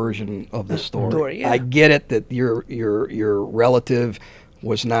Hollywood version of the story. Yeah. I get it that your relative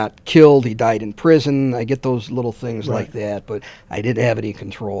was not killed; he died in prison. I get those little things like that, but I didn't have any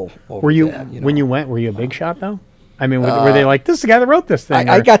control over Were you that, when you went? Were you a big shot though? I mean, were they like, this is the guy that wrote this thing?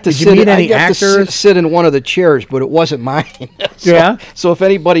 I got to did sit. you meet I any got actors? to sit in one of the chairs, but it wasn't mine. Yeah? So if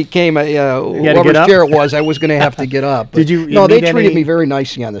anybody came, whoever's up? chair it was, I was going to have to get up. But Did you No, they meet treated any- me very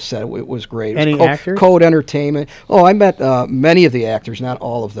nicely on the set. It was great. It was Any actors? Code Entertainment. Oh, I met many of the actors, not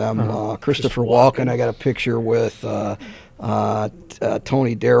all of them. Christopher Walken. I got a picture with.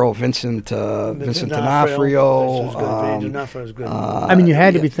 Tony Darrow, Vincent D'Onofrio. D'Onofrio was good. I mean, you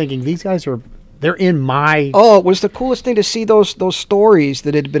had to be thinking, these guys they're in my. Oh, it was the coolest thing to see those stories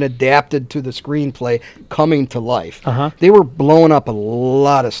that had been adapted to the screenplay coming to life. They were blowing up a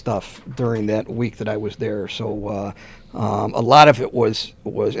lot of stuff during that week that I was there. So a lot of it was,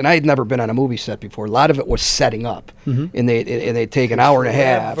 and I had never been on a movie set before. A lot of it was setting up, and they'd take an hour and a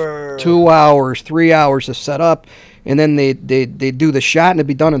half, Forever. 2 hours, 3 hours to set up. And then they do the shot and it'd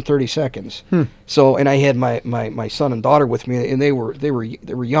be done in 30 seconds. So, and I had my son and daughter with me, and they were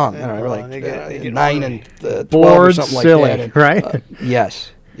young. Yeah, they were well, like they get 9 and 12 Bored, or something silly, like that. And, right?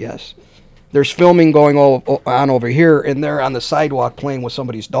 Yes. There's filming going on over here, and they're on the sidewalk playing with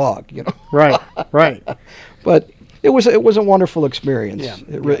somebody's dog. Right. But it was a wonderful experience. Yeah.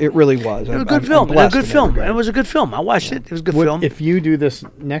 It really was. It was a good film. It was a good film. I watched it. It was a good film. If you do this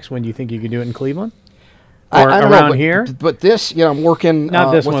next one, do you think you could do it in Cleveland? I Or don't around know, but, here? But this, I'm working.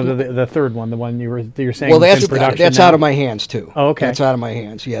 Not this with- one, the third one, the one you're saying. Well, is in production that's now. out of my hands too. Oh, okay. That's out of my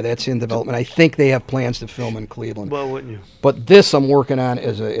hands. Yeah, that's in development. I think they have plans to film in Cleveland. Well, wouldn't you? But this I'm working on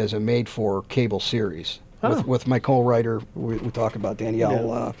as a made-for cable series Oh. with my co-writer. We talk about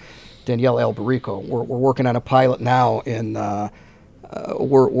Danielle Alberico. We're working on a pilot now, and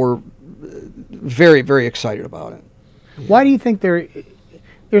we're very, very excited about it. Why do you think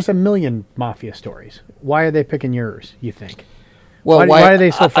there's a million mafia stories? Why are they picking yours, you think? Well, Why are they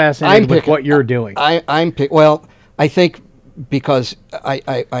so fascinated with what you're doing? Well, I think because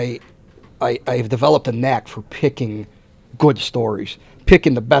I've developed a knack for picking good stories,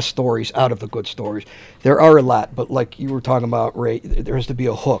 picking the best stories out of the good stories. There are a lot, but like you were talking about, Ray, there has to be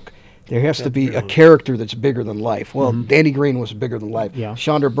a hook. There has to be a character that's bigger than life. Well, Danny Green was bigger than life. Yeah.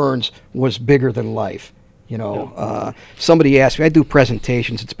 Chandra Burns was bigger than life. You know, somebody asked me, I do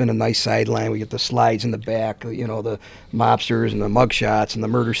presentations. It's been a nice sideline. We get the slides in the back, you know, the mobsters and the mugshots and the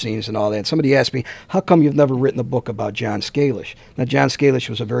murder scenes and all that. Somebody asked me, how come you've never written a book about John Scalish? Now, John Scalish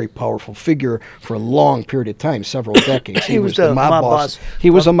was a very powerful figure for a long period of time, several decades. He was the mob boss. He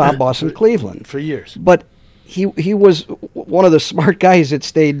was a mob boss in Cleveland. For years. But he was one of the smart guys that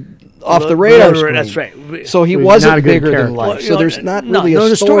stayed off the radar screen. That's right. So he Not a wasn't good bigger character. than life. Well, you So know, there's not no, really no,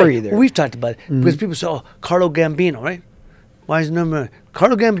 a story there. We've talked about it because people say, "Oh, Carlo Gambino, right? Why is number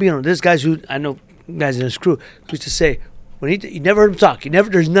Carlo Gambino?" There's guys who I know, guys in his crew, who used to say when you never heard him talk.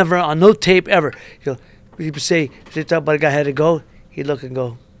 There's never on no tape ever. You know, people say if they talk about a guy had to go, he'd look and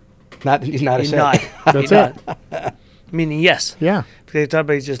go, He's not a he'd set. nod. That's He'd nod. Meaning yes. Yeah. If they talk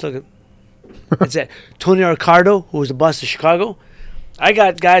about, he's just looking. That's it. Tony Ricardo, who was the boss of Chicago, I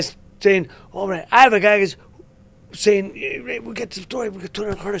got guys saying, "Oh man, I have a guy who's saying, hey, Ray, we get the story, we get Tony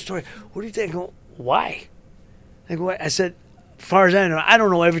Ricardo's story. What do you think?" I go, "Why?" I said, as far as I don't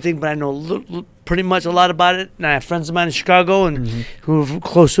know everything, but I know pretty much a lot about it. And I have friends of mine in Chicago and who are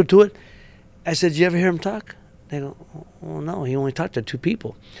closer to it. I said, "Did you ever hear him talk?" They go, "Oh no, he only talked to two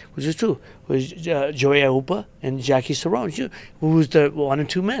people," which is true. It was Joey Aupa and Jackie Cerrone, who was the 1 and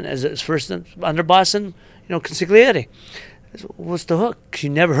 2 men as his first underboss and consigliere. What's the hook? Because you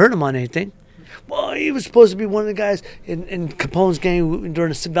never heard him on anything. Well, he was supposed to be one of the guys in Capone's gang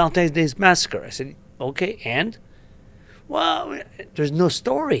during the Valentine's Day massacre. I said, okay, and? Well, there's no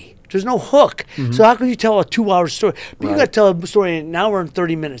story. There's no hook. So how can you tell a 2-hour story? But you got to tell a story in an hour and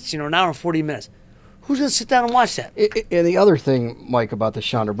 30 minutes, an hour and 40 minutes. Who's going to sit down and watch that? And the other thing, Mike, about the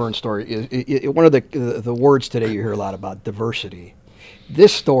Chandra Burns story is one of the words today you hear a lot about, diversity.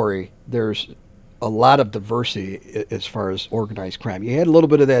 This story, there's a lot of diversity as far as organized crime. You had a little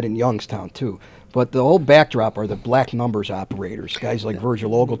bit of that in Youngstown, too. But the whole backdrop are the black numbers operators, guys like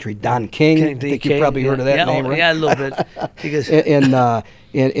Virgil Ogletree, Don King. I think you probably heard of that name, right? Yeah, a little bit. Because and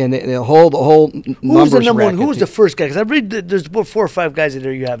the whole who was numbers the number one? racket. Who was the first guy? Because I read there's about 4 or 5 guys in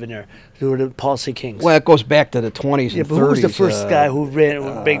there you have in there who were the policy kings. Well, it goes back to the 20s yeah, and 30s. but who was the first guy who ran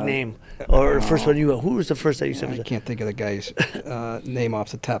a big name? Or the first one you who was the first that you said? I can't think of the guy's name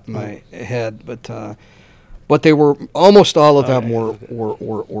off the top of my head, but they were almost all of them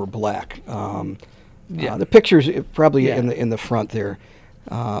were black. The pictures probably in the front there,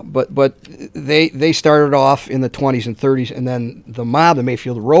 but they started off in the 20s and 30s, and then the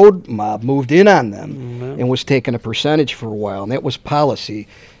Mayfield Road mob, moved in on them and was taking a percentage for a while, and that was policy.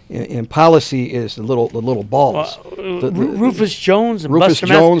 And policy is the little balls. Rufus Jones and Rufus Buster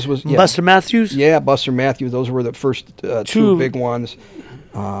Jones was Buster Matthews. Yeah, Buster Matthews. Those were the first two big ones.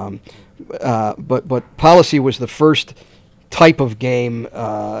 But policy was the first type of game,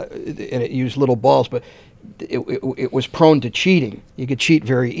 and it used little balls, but it was prone to cheating. You could cheat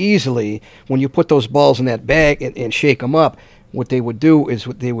very easily when you put those balls in that bag and shake them up. What they would do is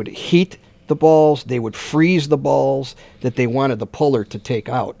they would heat the balls, they would freeze the balls that they wanted the puller to take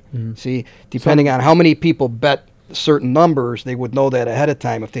out. See, depending on how many people bet certain numbers, they would know that ahead of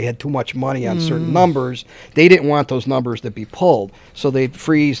time. If they had too much money on certain numbers, they didn't want those numbers to be pulled. So they'd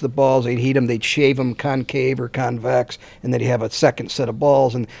freeze the balls, they'd heat them, they'd shave them concave or convex, and they'd have a second set of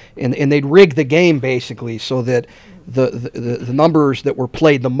balls, and they'd rig the game basically so that the numbers that were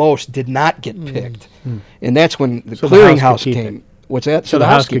played the most did not get picked. And that's when the clearinghouse came. What's that? So the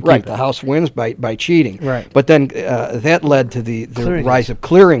house could right. keep The it. house wins by cheating. Right. But then that led to the rise of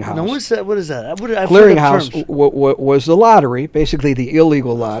clearinghouse. Now, what's that? What is that? I've heard of Clearinghouse terms. was the lottery, basically the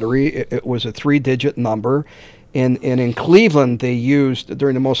illegal lottery. It was a 3-digit number. And in Cleveland, they used,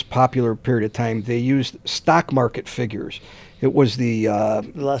 during the most popular period of time, they used stock market figures. It was the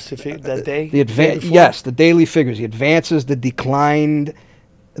Last that day. yes, the daily figures, the advances, the declines,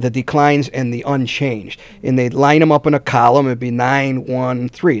 and the unchanged. And they'd line them up in a column. It'd be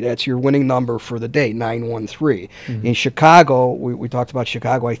 913. That's your winning number for the day, 913. In Chicago, we talked about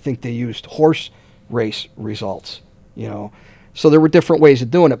Chicago, I think they used horse race results, So there were different ways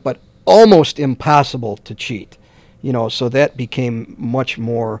of doing it, but almost impossible to cheat. So that became much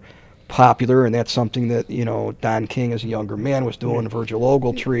more popular, and that's something that Don King, as a younger man, was doing. Virgil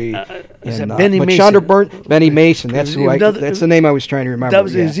Ogletree, Benny but Mason. Chandra Burns, Benny Mason. That's that's the name I was trying to remember. That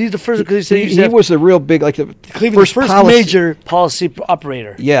was is he the first? Because he was the real big, like the Cleveland's first major policy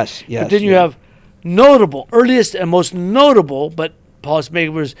operator. Yes. But then you have earliest and most notable, but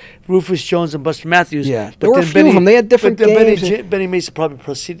policymakers Rufus Jones and Buster Matthews. Yeah, but there were a few of them. They had different games. Benny Mason probably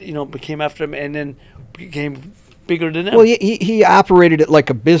proceeded, became after him, and then became bigger than them. Well, he operated it like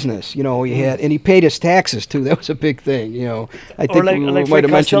a business, you know. And he paid his taxes too. That was a big thing, you know. I think we might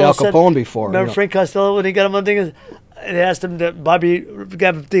have mentioned Al Capone before. Remember you know. Frank Costello when he got him on thing? They asked him that Bobby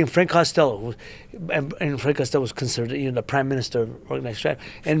got him thinking Frank Costello, and Frank Costello was considered the prime minister of organized crime.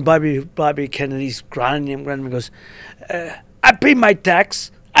 And Bobby Kennedy's grinding him and goes, "I pay my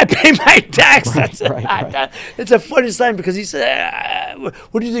tax. I pay my tax." That's right. It's a funny sign because he said,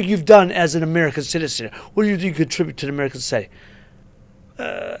 "What do you think you've done as an American citizen? What do you think you contribute to the American society?"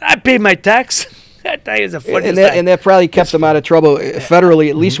 I pay my tax. That is a funny sign. And that probably kept them out of trouble federally,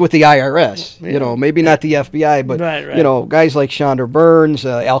 at least with the IRS. You know, maybe not the FBI, but you know, guys like Chandra Burns,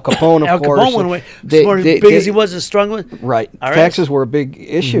 Al Capone, of course. Al Capone went away. Big as he was, a strong one. Right. IRS. Taxes were a big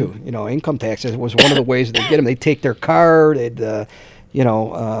issue. You know, income taxes was one of the ways they get them. They take their car. They'd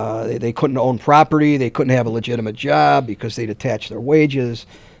they couldn't own property. They couldn't have a legitimate job because they'd attach their wages.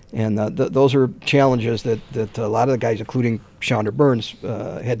 And those are challenges that a lot of the guys, including Chandra Burns,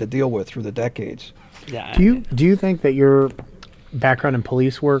 had to deal with through the decades. Yeah. Do you think that your background in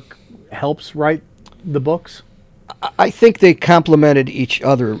police work helps write the books? I think they complemented each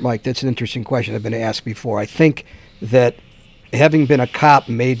other, Mike. That's an interesting question I've been asked before. I think that having been a cop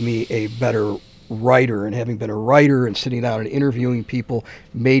made me a better writer, and having been a writer and sitting down and interviewing people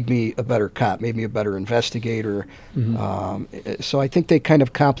made me a better cop, made me a better investigator. So I think they kind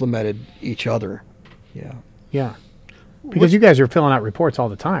of complemented each other. Yeah. Because you guys are filling out reports all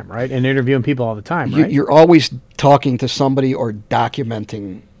the time, right? And interviewing people all the time, right? You're always talking to somebody or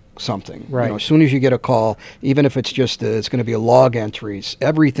documenting something. Right. You know, as soon as you get a call, even if it's just it's going to be a log entries,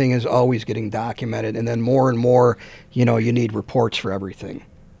 everything is always getting documented. And then more and more, you know, you need reports for everything.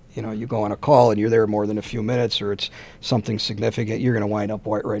 You know, you go on a call and you're there more than a few minutes, or it's something significant, you're going to wind up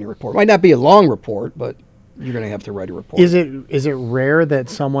writing a report. It might not be a long report, but you're going to have to write a report. Is it rare that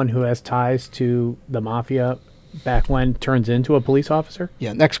someone who has ties to the mafia back when turns into a police officer?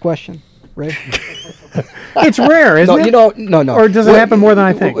 Yeah. Next question, Ray. It's rare, isn't it? No. Or does it happen more than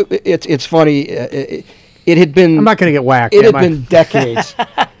I think? It's funny. It had been. I'm not going to get whacked. It had been decades.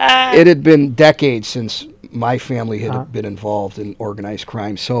 It had been decades since my family had been involved in organized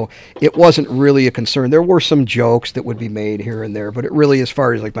crime, so it wasn't really a concern. There were some jokes that would be made here and there, but it really, as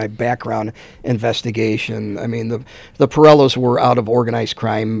far as like my background investigation, I mean, the Perellos were out of organized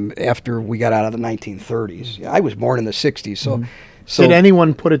crime after we got out of the 1930s. I was born in the 60s, so. So, did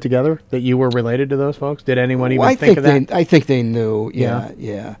anyone put it together that you were related to those folks? Did anyone even think of that? I think they knew. Yeah.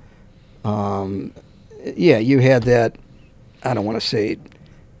 You had that. I don't want to say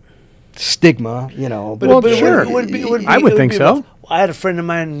stigma, you know. But sure. I would think so. I had a friend of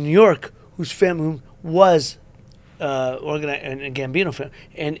mine in New York whose family was organized in Gambino family,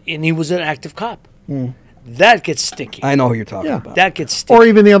 and he was an active cop. That gets sticky. I know who you're talking about. That gets sticky. Or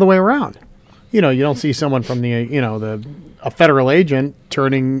even the other way around. You know, you don't see someone from a federal agent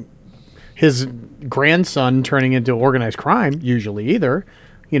turning his grandson turning into organized crime usually either.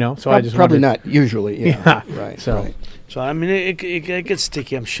 You know, so I just probably not usually. Yeah. Right. So. Right. So I mean, it gets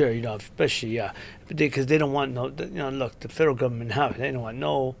sticky. I'm sure, you know, especially because they don't want look, the federal government now, they don't want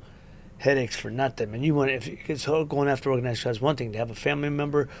no headaches for nothing. And you want, if it's going after organized crime is one thing, to have a family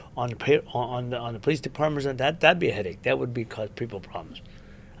member on the police departments, that'd be a headache. That would cause people problems.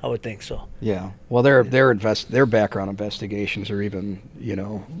 I would think so. Yeah. Well, their background investigations are even,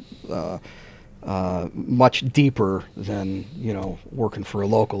 much deeper than, working for a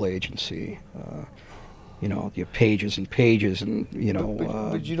local agency. You have pages and pages and,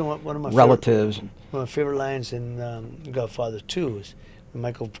 But you know what? One of my relatives. One of my favorite lines in Godfather 2 is when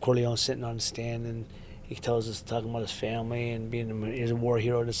Michael Corleone sitting on the stand and he tells us, talking about his family and he's a war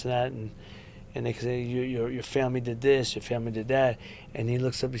hero, this and that, and they say, your family did this, your family did that, and he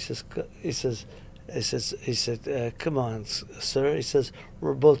looks up, he says, come on, sir. He says,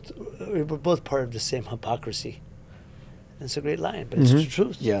 we're both part of the same hypocrisy. And it's a great line, but it's the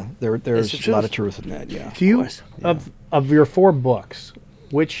truth. Yeah, there's a lot of truth in that. Yeah. Do you of your 4 books,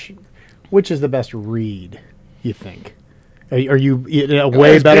 which is the best read? You think? Are you a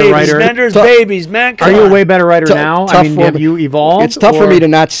way better writer? Man, there's babies, man. Are you a way better writer now? I mean, have you evolved? It's tough for me to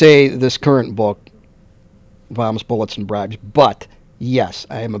not say this current book, Bombs, Bullets, and Bribes, but yes,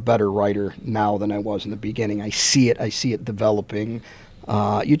 I am a better writer now than I was in the beginning. I see it developing.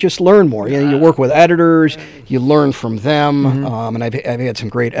 You just learn more. You work with editors. You learn from them. And I've had some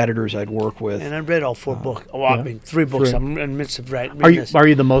great editors I'd work with. And I read all 4 books. I mean, 3 books. I'm in the midst of writing. Are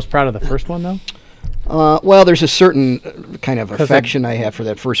you the most proud of the first one though? Well, there's a certain kind of affection I have for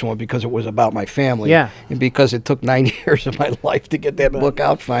that first one because it was about my family. Yeah. And because it took 9 years of my life to get that book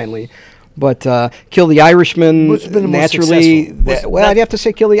out finally. But Kill the Irishman, What's been the most naturally, successful? I'd have to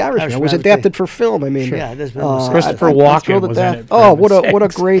say Kill the Irishman. It was Irishman, adapted for film. I mean, Yeah, that's been the most Christopher I'm Walken thrilled at was that. in it, for Oh, what a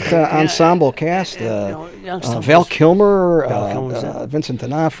heaven's great ensemble cast. Youngstown Val was- Kilmer, Kilmer was in it. Vincent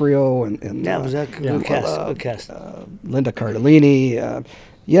D'Onofrio, and Yeah, it was a good cast. Good cast. Linda Cardellini.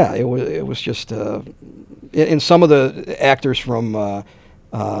 Yeah, it was just and some of the actors from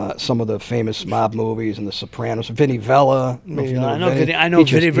some of the famous mob movies and The Sopranos. Vinnie Vella. I know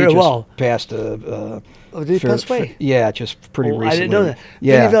Vinnie very well. Passed. Oh, did he pass away? Yeah, just pretty recently. I didn't know that.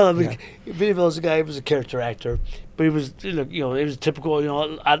 Yeah, Vinnie Vella's a guy. He was a character actor, but he was, he was typical,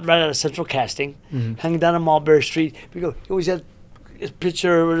 right out of Central Casting, hanging down on Mulberry Street. He always had his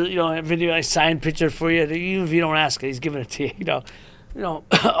picture, a video, a signed picture for you. Even if you don't ask it, he's giving it to you.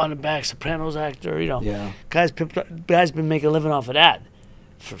 On the back, Sopranos actor. Yeah. Guys been making a living off of that.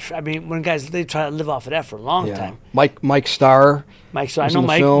 When guys they try to live off of that for a long time. Mike Starr. Mike, so I was know in the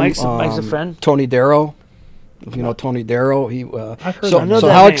Mike. film. Mike's a friend. Tony Darrow. Tony Darrow. He. I've heard So I know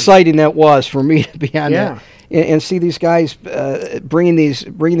that how name. exciting that was for me to be on Yeah. that and see these guys bringing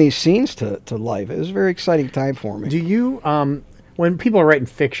these scenes to life. It was a very exciting time for me. Do you, when people are writing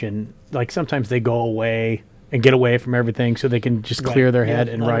fiction, like sometimes they go away and get away from everything so they can just clear their head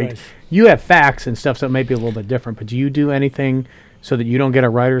and write. otherwise- You have facts and stuff, so it may be a little bit different. But do you do anything so that you don't get a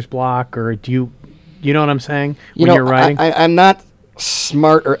writer's block, or do you know what I'm saying when you're writing? I'm not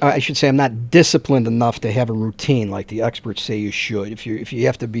smart, or I should say, I'm not disciplined enough to have a routine like the experts say you should. If you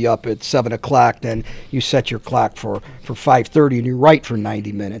have to be up at 7:00, then you set your clock for 5:30 and you write for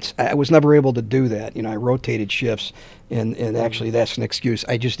 90 minutes. I was never able to do that. I rotated shifts, and actually that's an excuse.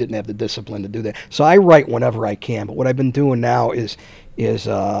 I just didn't have the discipline to do that. So I write whenever I can. But what I've been doing now is if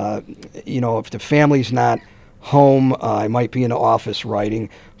the family's not home, I might be in the office writing.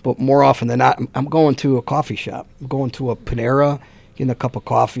 But more often than not, I'm going to a coffee shop. I'm going to a Panera, getting a cup of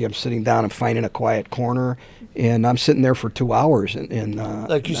coffee. I'm sitting down and finding a quiet corner, and I'm sitting there for 2 hours. And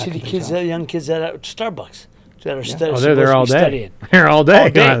Like you see the kids, young kids at Starbucks. That are they're there all day. Studying. They're all day. All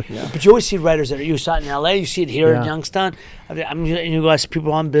day. Yeah. But you always see writers that you saw it in L.A. You see it here in Yeah. Youngstown. You go ask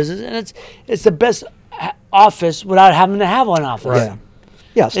people on business, and it's the best office without having to have one office. Yeah.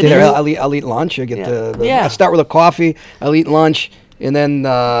 Yeah, stay And there. then- I'll eat lunch. I get Yeah. I start with a coffee. I'll eat lunch, and then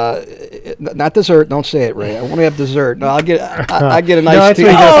not dessert. Don't say it, Ray. I want to have dessert. No, I get a No, nice that's tea.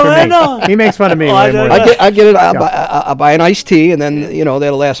 what he does Oh, for I me. know. He makes fun of me. Oh, I way know more that. than- I get it. I'll buy an iced tea, and then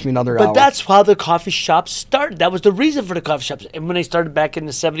that'll last me another hour. But that's how the coffee shops started. That was the reason for the coffee shops. And when they started back in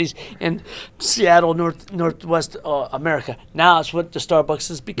the 70s in Seattle, Northwest America, now it's what the Starbucks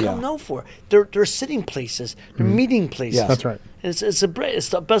has become known for. They're sitting places, they're meeting places. Yes. That's right. It's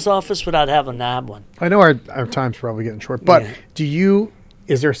the best office without having to have one. I know our time's probably getting short, but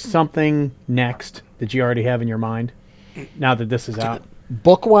is there something next that you already have in your mind now that this is out?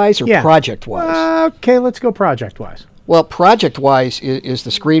 book-wise or Yeah. project-wise. Okay, let's go project-wise. Well, project-wise is the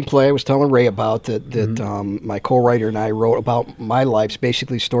screenplay I was telling Ray about that my co-writer and I wrote about my life. It's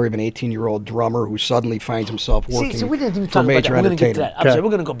basically the story of an 18-year-old drummer who suddenly finds himself working See, we didn't even for talk a about major that. We're going to get to entertainer. that. I'm sorry, we're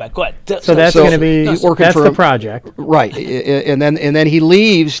going to go back. Go ahead. So that's So going to be he's working that's for the a- project. Right, and then he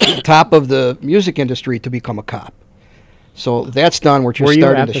leaves the top of the music industry to become a cop. So that's done. We're just Were you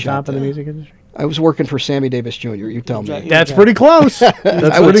starting at to the shut top of the down. music industry? I was working for Sammy Davis Jr. You tell me. That's pretty close. That's I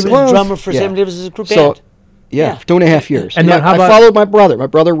pretty would He's say- a close. drummer for Yeah. Sam Davis' group So, band. yeah, Yeah. 2.5 years. And then how I about- followed my brother. My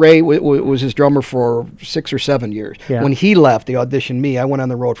brother Ray was his drummer for 6 or 7 years. Yeah. When he left, they auditioned me. I went on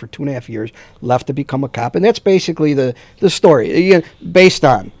the road for 2.5 years, left to become a cop, and that's basically the story. Based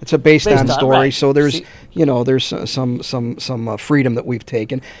on it's a based on story. right. So there's See- there's some freedom that we've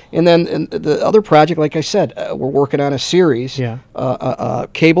taken, and then the other project, like I said, we're working on a series, Yeah. a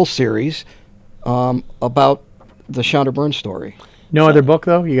cable series about the Shonda Byrne story. No other book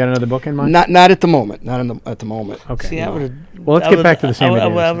though. You got another book in mind? Not at the moment. At the moment. Okay. See, I would. Well, let's get back to the Sammy I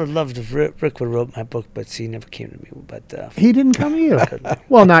Davis. would love if Rick would have wrote my book, but he never came to me. But He didn't come to you.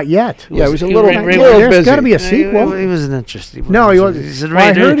 Well, not yet. Yeah, it was a he- little, Ray- little There's busy. got to be a sequel. He wasn't interested. No, he wasn't. He said, Well, I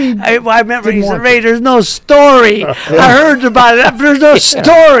Ray, heard he I remember he didn't said, want Ray, there's no story. I heard about it. There's no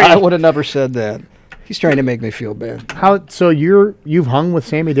story. I would have never said that. He's trying to make me feel bad. How? So you've hung with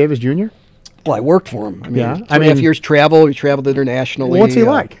Sammy Davis Jr. Well, I worked for him. I mean, Yeah, 2.5 years travel. He traveled internationally. What's he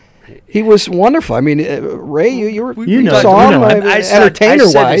like? He was wonderful. I mean, Ray, you know- saw you him know him. I said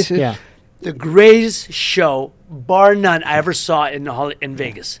entertainer-wise. this. Yeah. The greatest show, bar none, I ever saw in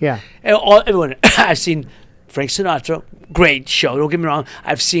Vegas. Yeah. And everyone, I've seen Frank Sinatra, great show. Don't get me wrong.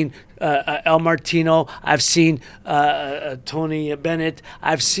 I've seen El Martino. I've seen Tony Bennett.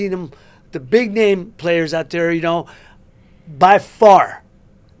 I've seen them, the big name players out there. By far,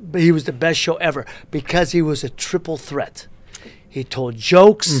 but he was the best show ever because he was a triple threat. He told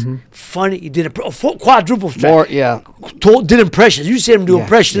jokes, funny. He did a quadruple threat. More, yeah. Did impressions. You see him do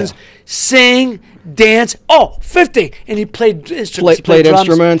impressions, sing, dance. 50. And he played instruments. He Played drums,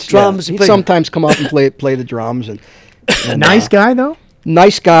 instruments. Drums. Yeah. He'd sometimes come up and play the drums. And Nice guy though.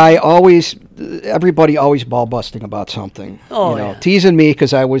 Nice guy. Always, everybody always ball busting about something. Oh, you know, yeah. teasing me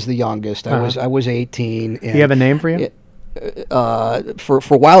because I was the youngest. I was 18. And Do you have a name for him? For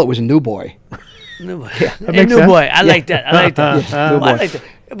a while, it was a new boy. New boy. That makes New sense. boy. I like that. I like that. New boy. I like that.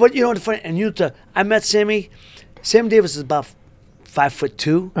 But you know what's funny? In Utah, I met Sammy. Sam Davis is about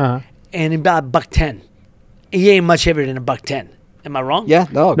 5'2", and about $110. He ain't much heavier than $110. Am I wrong? Yeah,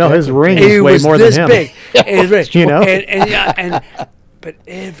 no. No, his ring He is way was more this than him. big. He was big. You know? But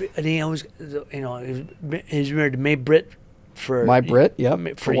he always, you know, he's married to May Britt for My Brit, yep.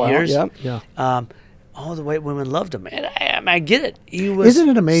 for a while, years. yep. Yeah. All the white women loved him, and I get it. He was Isn't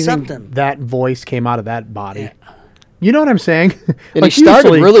it amazing something. that voice came out of that body? You know what I'm saying? And Like, he started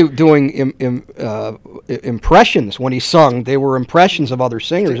usually- really doing impressions when he sung. They were impressions of other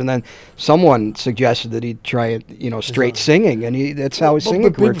singers, and then someone suggested that he'd try it, straight singing, and that's how his singing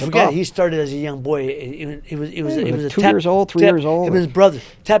But career people took forget off. he started as a young boy. He was a 2 tap, years old, 3 tap- years old. Him and his brother,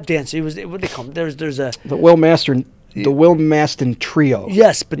 tap dancer. He was what do they call him? There's a The Will Maston Trio.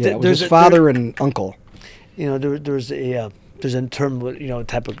 yes, but Yeah, it was there's his father and uncle. there's a term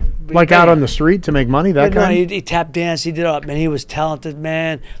type of like out on the street to make money. That no, kind. he tap danced. He did all. Man, he was talented,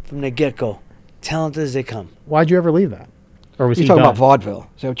 man, from the get go. Talented as they come. Why'd you ever leave that? Or was You're he talking done? about vaudeville.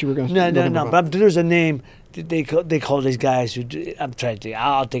 Is that what you were going to say? No. But there's a name. They call these guys who. I'm trying to.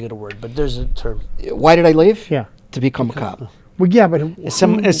 I'll think of the word, but there's a term. Why did I leave? Yeah. To become a cop. Well, yeah, but It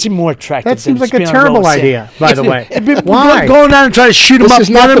seems more attractive. that seems than like a being on the terrible road, Sam. idea, by the way. Why? Why? Going down and trying to shoot him This up, is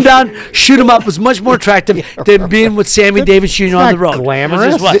not run him the- down, shoot him up was much more attractive than being with Sammy Davis Jr. on not the road.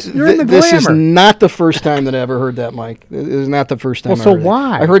 glamorous. It just was. You're in the This is glamour. not the first time that I ever heard that, Mike. It is not the first time. Well, I so heard it.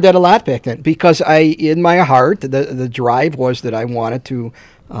 why? I heard that a lot back then because in my heart, the drive was that I wanted to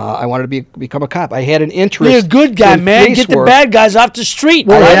become a cop. I had an interest. Be a good guy, in man. police Get the work. bad guys off the street.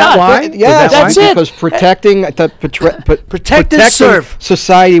 Well, Why that's not? why? Yeah, Is that that's why? it. Because protecting and serve.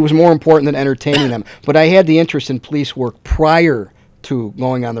 society was more important than entertaining them. But I had the interest in police work prior to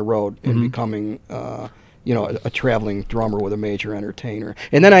going on the road and becoming, a traveling drummer with a major entertainer.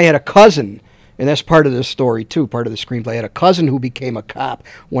 And then I had a cousin, and that's part of the story too, part of the screenplay. I had a cousin who became a cop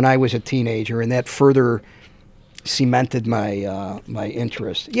when I was a teenager, and that further cemented my my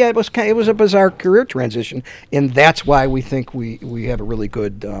interest. Yeah, it was a bizarre career transition, and that's why we think we have a really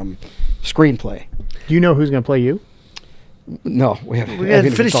good screenplay. Do you know who's going to play you? No, we haven't. We I got haven't to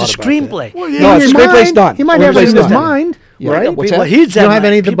even finish the thought about screenplay. that. No, the screenplay's done. He might have it in Screenplay's his done. mind, Yeah. right? What's Well, that? he's You don't have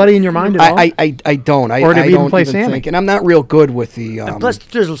that- anybody in your mind at all? I don't. Or to I even don't play even Sammy. think, and I'm not real good with the. And plus,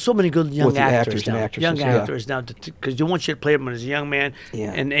 there's so many good young with the actors actors and now. actresses, Young yeah. actors now, because you want you to play him as a young man.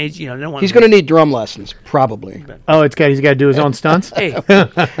 Yeah. And age, they don't want. he's going to need drum lessons, probably. Oh, he's got to do his own stunts? Hey,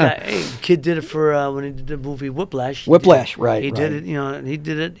 hey, kid did it for when he did the movie Whiplash. Whiplash, right, He did right. it. And he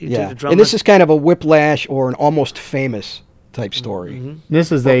did it. He Yeah, took the drum. and this is kind of a Whiplash or an Almost Famous type story.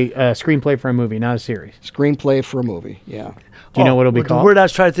 This is a screenplay for a movie, not a series. Screenplay for a movie. Yeah. Do you know what it'll be The called? word I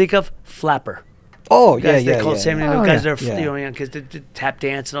was trying to think of, flapper. Oh yeah, Guys, yeah, they call yeah. Sammy. Oh, Guys, yeah. they're because they did tap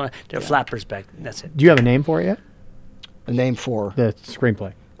dance and all that. They're flappers back. That's it. Do you have a name for it yet? A name for The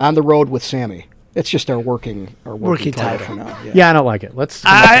screenplay. On the Road with Sammy. It's just our working Working title title. for now. Yeah, I don't like it. Let's.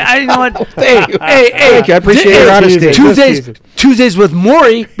 I you know what? Thank you. Thank you. I appreciate Hey, your honesty. Tuesdays with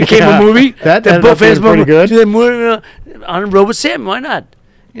Maury became Yeah. a movie. That The ended up being famous pretty movie. good. Tuesday Maury, on the road with Sam. Why not?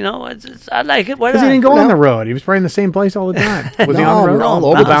 I like it. Why Because not? he didn't go on the road. He was probably in the same place all the time. Was he on the road? we're all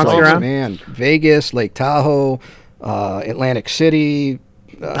over the bouncing place, around? man. Vegas, Lake Tahoe, Atlantic City,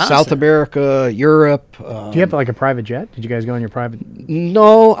 South America, Europe. Do you have like a private jet? Did you guys go on your private?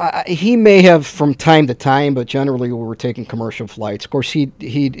 No, he may have from time to time, but generally we were taking commercial flights. Of course,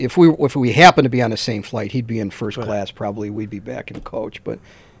 if we happened to be on the same flight, he'd be in first class. Probably we'd be back in coach, but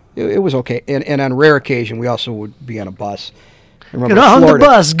it was okay. And on rare occasion, we also would be on a bus. I remember Get on the Florida.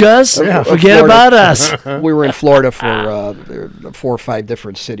 bus, Gus. Forget Florida. about us. We were in Florida for 4 or 5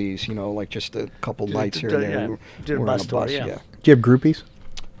 different cities, like just a couple nights here and there. yeah. We Did a were bus on a tour, bus, yeah. yeah. Do you have groupies?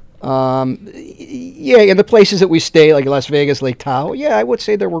 Yeah, in the places that we stay, like Las Vegas, Lake Tahoe, yeah, I would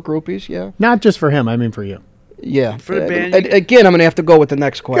say there were groupies, yeah. Not just for him. I mean for you. Yeah. For the band, Again, I'm going to have to go with the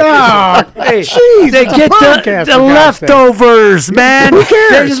next question. Hey, Jeez, they it's a get podcast, the for God's sake. leftovers, man. Who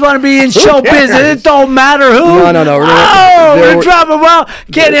cares? They just want to be in show business. It don't matter who. No. We're were- drumming. Well,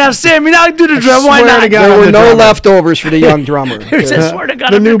 can't have Sammy now do the drum. Why swear not? to God. There I'm were the no drummer. leftovers for the young drummer. I swear to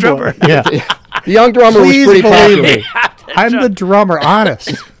God, The I'm new the drummer. boy. Yeah. The young drummer Please was pretty believe popular. me. I'm the drummer,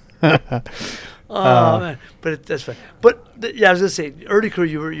 honest. Oh man, but that's fine. But Yeah, I was gonna say early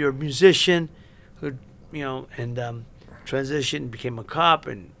career. You're a musician, who and transitioned, became a cop,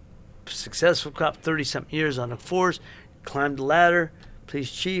 and successful cop, 30-something years on the force, climbed the ladder,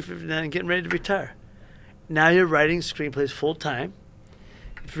 police chief, and then getting ready to retire. Now you're writing screenplays full time.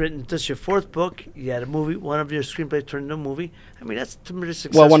 You've written this is your 4th book. You had a movie. One of your screenplays turned into a movie. I mean, that's tremendous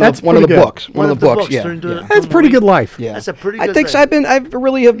success. Well, one That's of the pretty good. books. One of the books. Yeah. turned into a That's pretty movie. good life. Yeah. That's a pretty good I think so. thing. I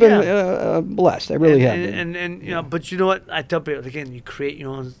really have been blessed. I really have been. And but you know what? I tell people again, you create your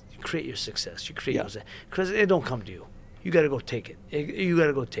own. You create your success. You create your because it don't come to you. You got to go take it. You got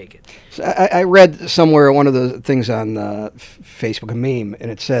to go take it. So I read somewhere one of the things on Facebook, a meme, and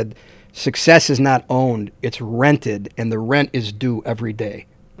it said, "Success is not owned; it's rented, and the rent is due every day."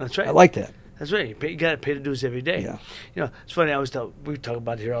 That's right. I like that. That's right. You got to pay the dues every day. Yeah. It's funny. We talk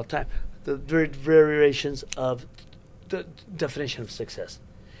about it here all the time. The variations of the definition of success.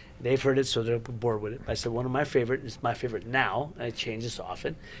 They've heard it, so they're bored with it. I said one of my favorite, it's my favorite now, and I change this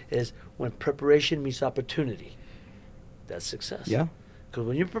often, is when preparation meets opportunity. That's success. Yeah. Because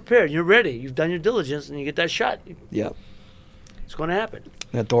when you're prepared, you're ready, you've done your diligence, and you get that shot, Yeah. it's going to happen.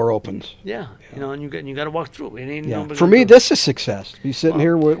 That door opens. Yeah. And you got to walk through it. Ain't Yeah. nobody For gonna me, do it. this is success. Be sitting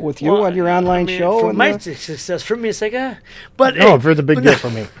here with you on your online show. For and, my success, for me, it's like, but No, hey, it's a big but deal for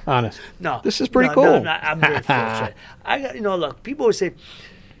me. Honest. No, This is pretty no, cool. No, I'm very fortunate. I got look. People always say,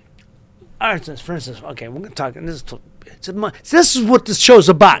 for instance, okay, we're gonna talk. And this is what this show's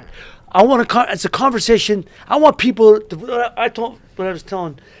about. I want to. It's a conversation. I want people. What I was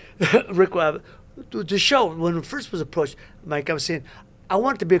telling Rick, the show when it first was approached, Mike, I was saying, I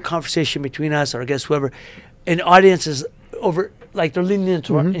want it to be a conversation between us or I guess whoever, and audiences over like they're leaning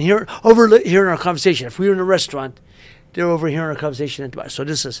into our, and hearing our conversation. If we were in a restaurant, they're overhearing our conversation at the bar. So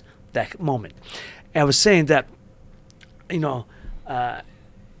this is that moment. And I was saying that, got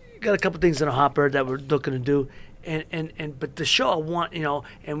a couple things in a hopper that we're looking to do, and but the show I want,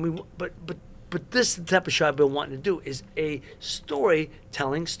 and we but this is the type of show I've been wanting to do is a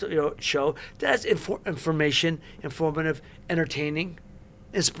storytelling show that's information, informative, entertaining,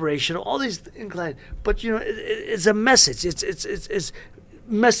 inspirational, all these inclined. But it's a message. It's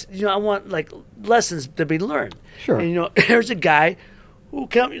I want like lessons to be learned. Sure. And here's a guy who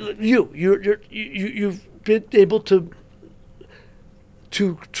you've been able to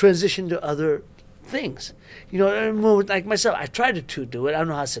transition to other things. Like myself, I tried to do it. I don't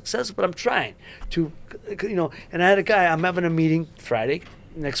know how successful, but I'm trying to, and I had a guy, I'm having a meeting Friday,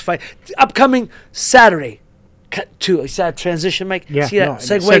 next fight, upcoming Saturday, cut to, I said transition, Mike. Yeah, see that? no,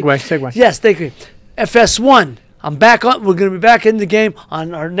 Segue. Yes, thank you. FS1, we're going to be back in the game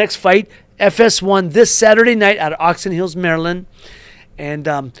on our next fight, FS1 this Saturday night out of Oxon Hills, Maryland. And,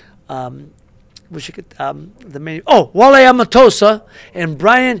 we should get the main. Oh, Wale Amatosa and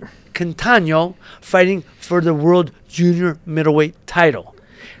Brian Cantano fighting for the world junior middleweight title.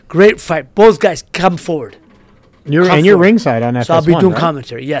 Great fight. Both guys come forward. You're ringside on FS1, so I'll be doing right?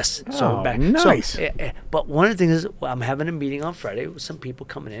 commentary. Yes. So Oh, back. nice. But one of the things is I'm having a meeting on Friday with some people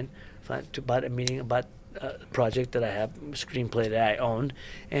coming in about a meeting about a project that I have, a screenplay that I own,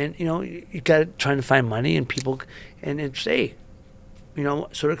 and you got trying to find money and people and say.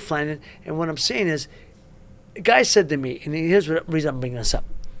 Sort of flying in. And what I'm saying is, a guy said to me, and here's the reason I'm bringing this up.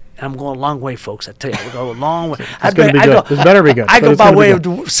 And I'm going a long way, folks. I tell you, I go a long way. It's going to be good. This better be good. I but go it's by gonna be way of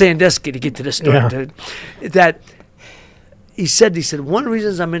good. Sandusky to get to this story. Yeah. Dude. That he said, one of the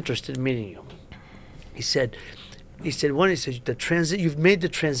reasons I'm interested in meeting you, he said, you've made the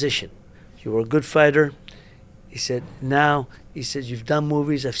transition. You were a good fighter. He said, you've done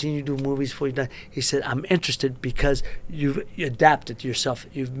movies. I've seen you do movies before you've done. He said, I'm interested because you adapted yourself.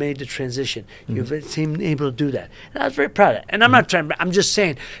 You've made the transition. You've seemed able to do that. And I was very proud of it. And I'm not trying, I'm just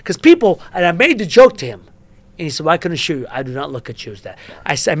saying, because people, and I made the joke to him. And he said, well, I can assure you, I do not look at you as that.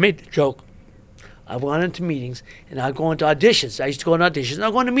 I said, I made the joke. I've gone into meetings, and I go into auditions. I used to go into auditions, and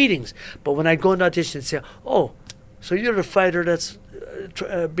I go into meetings. But when I go into auditions and say, oh, so you're the fighter that's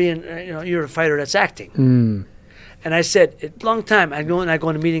you're a fighter that's acting. And I said, a long time, I go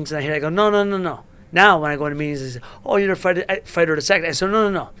into meetings, and I go, no. Now, when I go into meetings, they say, oh, you're a fighter that's acting. I said,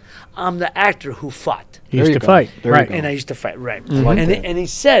 no. I'm the actor who fought. He used to fight. There you Right. go. And I used to fight, right. like that. And he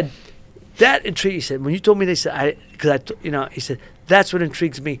said, that intrigued. He said, when you told me, he said, he said, that's what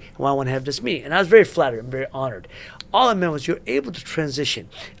intrigues me, and why I want to have this meeting. And I was very flattered and very honored. All I meant was you're able to transition.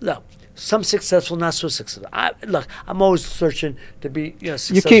 Look, some successful, not so successful. I'm always searching to be,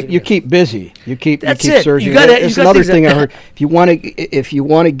 successful. You keep busy. You keep That's it. searching. That's another thing I heard. If you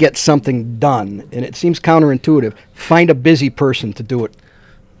want to get something done, and it seems counterintuitive, find a busy person to do it.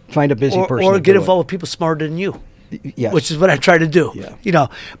 Find a busy person. Or to get do involved with people smarter than you. Yes. Which is what I try to do. Yeah.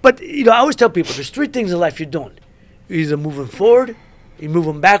 But I always tell people there's three things in life you're doing. You're either moving forward, you're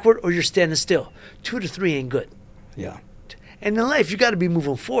moving backward, or you're standing still. 2 to 3 ain't good. Yeah. And in life, you got to be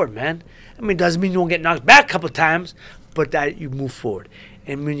moving forward, man. I mean, it doesn't mean you won't get knocked back a couple of times, but that you move forward.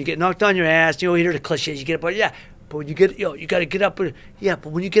 And when you get knocked on your ass, you hear the cliches, you get up, yeah. But when you get, you got to get up. Yeah, but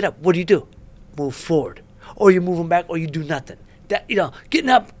when you get up, what do? Move forward. Or you're moving back, or you do nothing. That, getting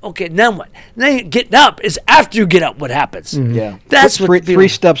up, okay, then what? Then getting up is after you get up what happens. Yeah. That's three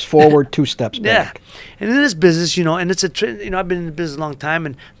steps forward, 2 steps back. Yeah. And in this business, and it's a trend, I've been in the business a long time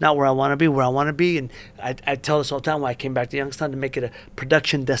and not where I want to be, And I tell this all the time when I came back to Youngstown, to make it a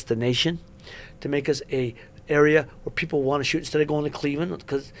production destination, to make us a area where people want to shoot instead of going to Cleveland.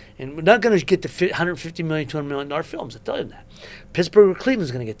 And we're not going to get the $150 million, $200 million films, I tell you that. Pittsburgh or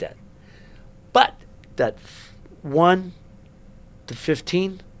Cleveland's going to get that. But that 1 to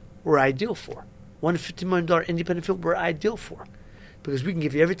 15 we're ideal for. $1 to $50 million independent film we're ideal for. Because we can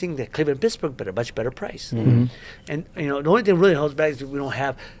give you everything that Cleveland and Pittsburgh, but at a much better price. Mm-hmm. And the only thing that really holds back is we don't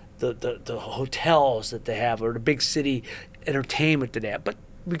have the hotels that they have or the big city entertainment that they have. But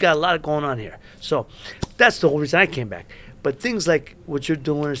we got a lot going on here. So that's the whole reason I came back. But things like what you're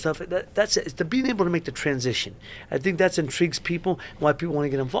doing and stuff, that's it. It's to being able to make the transition. I think that intrigues people and why people want to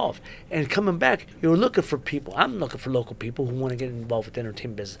get involved. And coming back, you're looking for people. I'm looking for local people who want to get involved with the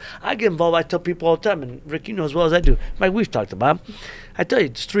entertainment business. I get involved. I tell people all the time, and Rick, you know as well as I do. Mike, we've talked about it. I tell you,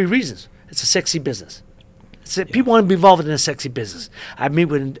 there's 3 reasons. It's a sexy business. People want to be involved in a sexy business. I meet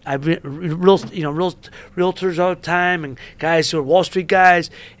with realtors all the time and guys who are Wall Street guys,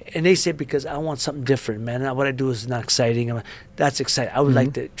 and they say because I want something different, man. What I do is not exciting. That's exciting. I would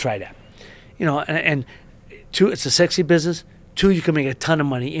like to try that. And 2, it's a sexy business. 2, you can make a ton of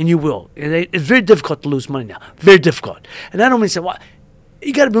money, and you will. It's very difficult to lose money now. Very difficult. And I don't mean to say, well,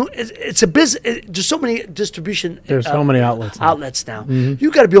 you got to be. It's a business. There's so many distribution. There's so many outlets now. Mm-hmm.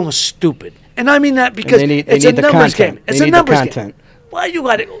 You got to be almost stupid, and I mean that because it's a numbers game. It's a numbers game. Well, you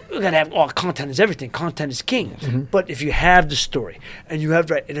got to have. Content is everything. Content is king. Mm-hmm. But if you have the story and you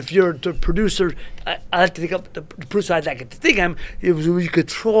have and if you're the producer, I like to think of the producer. I'd like to think you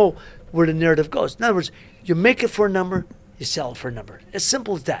control where the narrative goes. In other words, you make it for a number, you sell it for a number. As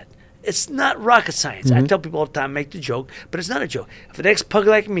simple as that. It's not rocket science. Mm-hmm. I tell people all the time, make the joke, but it's not a joke. If an ex-pug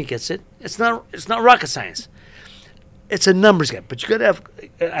like me gets it, it's not rocket science. It's a numbers game. But you got to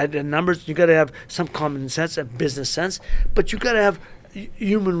have the numbers. You got to have some common sense and business sense. But you got to have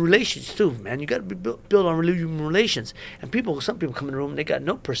human relations too, man. You got to be build on human relations. And some people come in the room and they got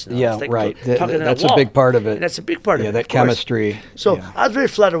no personality. Yeah, right. That's a big part of it. And that's a big part of it. Yeah, that chemistry. So I was very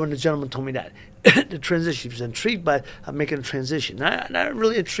flattered when the gentleman told me that. The transition. He was intrigued by making a transition. And that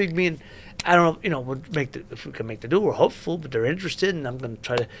really intrigued me. And I don't know, if we can make the deal. We're hopeful, but they're interested, and I'm going to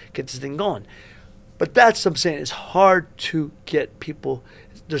try to get this thing going. But that's what I'm saying. It's hard to get people.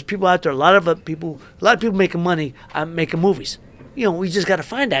 There's people out there. A lot of people making money. I'm making movies. We just got to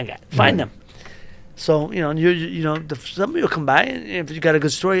find that guy. Find them. So somebody will come by, and if you got a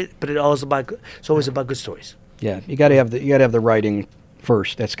good story, but it's always about good stories. Yeah, you got to have the writing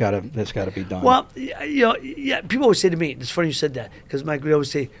first. That's got to be done. Well, people always say to me, it's funny you said that, because Mike would always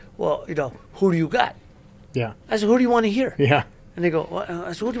say, well, who do you got? Yeah. I said, who do you want to hear? Yeah. And they go, well,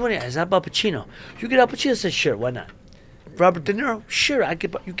 I said, who do you want to hear? I said, Al Pacino. You get Al Pacino? I said, sure, why not? Robert De Niro? Sure,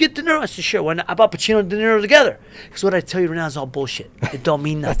 you get De Niro? I said, sure, why not? How about Pacino and De Niro together? Because what I tell you right now is all bullshit. It don't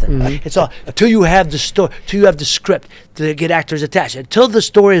mean nothing. Mm-hmm. It's all, until you have the story, until you have the script to get actors attached, until the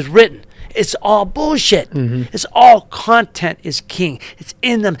story is written, it's all bullshit. Mm-hmm. It's all content is king. It's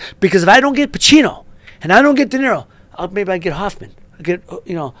in them. Because if I don't get Pacino and I don't get De Niro, maybe I get Hoffman. I get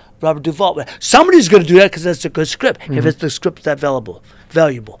Robert Duvall. Somebody's going to do that because that's a good script. Mm-hmm. If it's the script that valuable,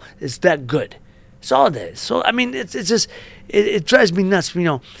 it's that good. It's all that is. So I mean, it's just it drives me nuts.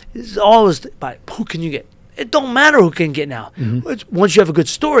 It's always about who can you get. It don't matter who can get now. Mm-hmm. Once you have a good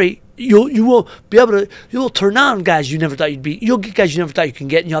story, you will be able to. You will turn down guys you never thought you'd be. You'll get guys you never thought you can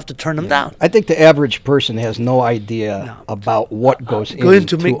get, and you will have to turn them down. I think the average person has no idea about what goes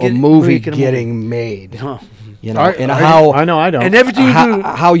into a movie getting made. Huh. How I know I don't. And everything you do,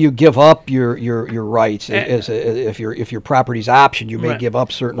 how you give up your rights if your property's option, you may give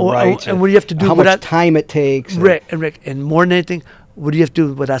up certain rights. And what do you have to do? How much time it takes. Rick, and more than anything, what do you have to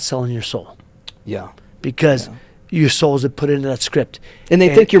do without selling your soul? Yeah. Because your soul's put into that script. And they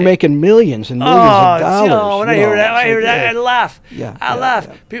think you're making millions and millions of dollars. When I hear that, I laugh. Yeah. I laugh.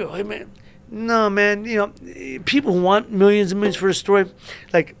 Yeah. People, no, man. People who want millions and millions for a story,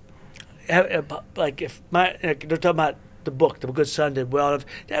 like if they're talking about the book, The Good Son Did Well.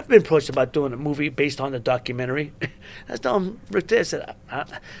 I've been approached about doing a movie based on the documentary. I was telling Rick this. I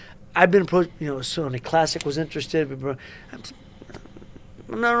said, I've been approached. Sony Classic was interested. I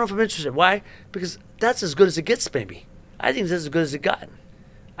don't know if I'm interested. Why? Because that's as good as it gets, maybe. I think it's as good as it got.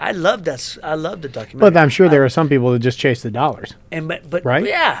 I love that. I love the documentary. But I'm sure there are some people that just chase the dollars. And but Right?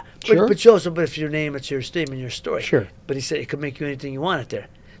 yeah, Sure. but you also, but if your name, it's your statement, your story. Sure. But he said it could make you anything you want it there.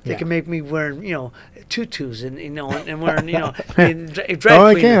 They Yeah. can make me wearing, tutus and and wearing, and drag Oh,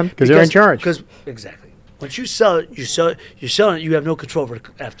 they queen can, 'cause they're in charge. Because exactly, once you sell it, you're selling it. You have no control over it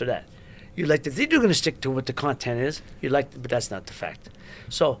after that. You like that they're going to stick to what the content is. You like, but that's not the fact.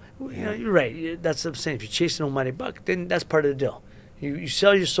 So you're right. That's what I'm saying. If you're chasing almighty buck, then that's part of the deal. You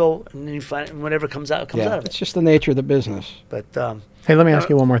sell your soul, and then you find and whatever comes out Yeah, of it. it's just the nature of the business. But Hey, let me ask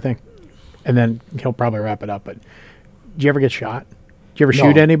you one more thing, and then he'll probably wrap it up. But did you ever get shot? Did you ever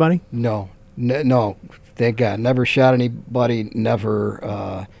shoot No. anybody? No. Thank God, never shot anybody. Never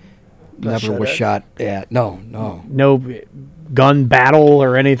shot was at? shot at. No. No gun battle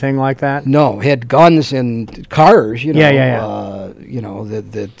or anything like that? No, had guns and cars. You know, Yeah.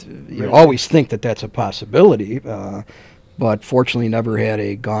 That you always think that that's a possibility. But fortunately, never had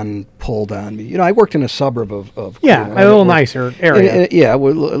a gun pulled on me. I worked in a suburb of Yeah, Cleveland. a little nicer area. Yeah,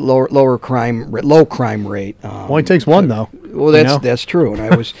 with low crime rate. Only takes one though. Well, that's true, and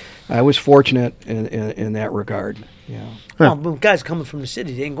I was fortunate in that regard. Yeah. well, but guys coming from the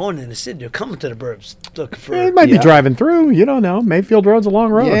city, they ain't going in the city. They're coming to the burbs looking for. They might be Yeah. driving through. You don't know. Mayfield Road's a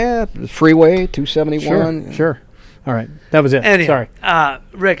long road. Yeah, freeway 271. Sure. All right. That was it. Anyway, Sorry.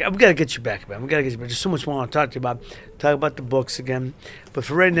 Rick, we got to get you back, man. We got to get you back. There's so much more I want to talk to you about. Talk about the books again. But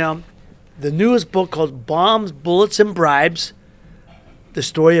for right now, the newest book called Bombs, Bullets, and Bribes, the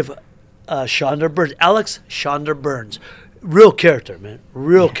story of Shonda Burns, Alex Shonda Burns. Real character, man.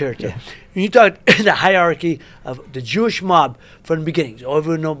 Real character. When you talk the hierarchy of the Jewish mob from the beginning, so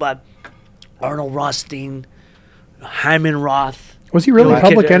everyone know about Arnold Rothstein, Hyman Roth. Was he really Right.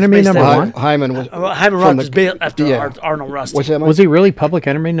 public Kid, enemy based number on- one? Hyman was. Hyman from Roth the- was bailed after yeah. Arnold Rothstein. What's that? Mike? Was he really public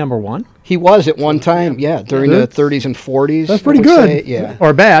enemy number one? He was at one time. Yeah, during the 30s and 40s. That's I pretty would good. say. Yeah.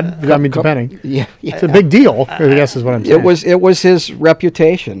 Or bad. I mean, depending. Yeah. It's a big deal, I guess is what I'm saying. It was his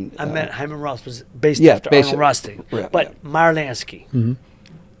reputation. I meant Hyman Roth was based yeah, after based- Arnold Rothstein. yeah, But Meyer Lansky,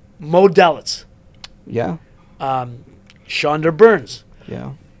 Mo Dalitz, Yeah. Shonda Burns, Yeah.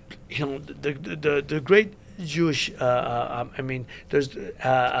 the great Jewish. There's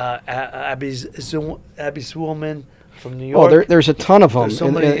Abby Suleman from New York. Oh, there's a ton of them, There's so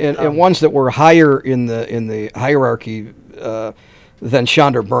and, many, and ones that were higher in the hierarchy than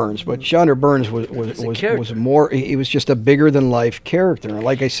Shonda Burns. But Shonda Burns was character. more. He was just a bigger than life character. And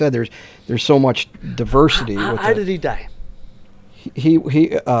like I said, there's so much diversity. How with did he die? he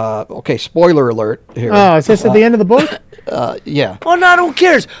okay, spoiler alert here. Oh, is this at the end of the book? Yeah. Oh no, I don't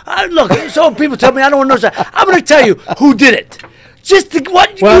care. Look, so people tell me I don't know that. I'm going to tell you who did it. Just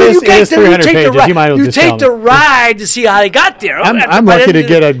what Well, you it guys is 300 take the pages. ride. You might as well You just take tell the me. ride to see how they got there. I'm But lucky to you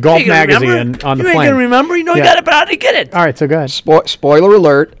get a ain't golf gonna magazine remember. on the You ain't plane. gonna remember. You know you Yeah. got it, but how did he get it? All right, so go ahead. Spoiler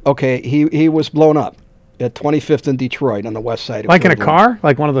alert. Okay, he was blown up at 25th and Detroit on the west side. Of Like in a Cleveland. car?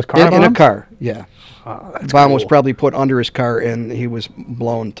 Like one of those car In a bombs? car, yeah. The bomb was probably put under his car, and he was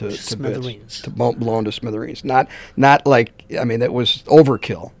blown to Smithereens. bits. Blown to smithereens. Not like, I mean, that was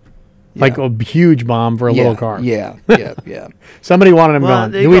overkill. Like a huge bomb for a little car. Yeah. Somebody wanted him Well,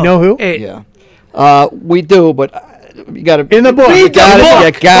 gone. there Do you we go. know who? Hey, Yeah. We do, but you got to In the book. You Read the got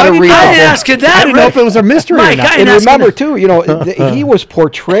book. to read I the didn't book. ask you that. I didn't know Rick. if it was a mystery Mike, or not. I And asking remember that. too, he was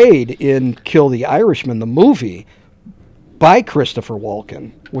portrayed in Kill the Irishman, the movie, by Christopher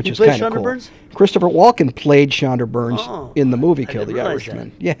Walken, which He is played kind of Shonda cool. Burns? Christopher Walken played Shonda Burns Oh, in the movie I Kill didn't the realize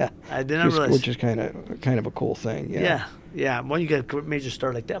Irishman. Yeah, I did not realize. which is kind of a cool thing. Yeah. Well, you got a major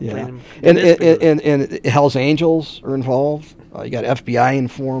star like that Yeah. playing him. And Hell's Angels are involved. You got FBI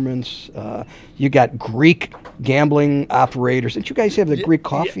informants. You got Greek gambling operators. Didn't you guys have the Greek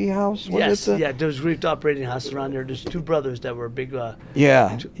coffee house? Was Yes, it the- yeah. There's Greek operating house around there. There's two brothers that were big.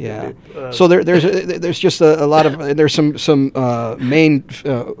 Yeah. So there's just a lot of there's some main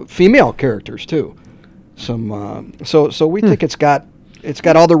female characters too. Some so we think it's got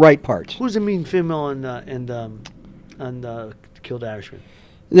all the right parts. Who's the mean female in Killed Irishman?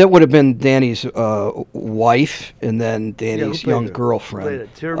 That would have been Danny's wife, and then Danny's who played young her? girlfriend. Who played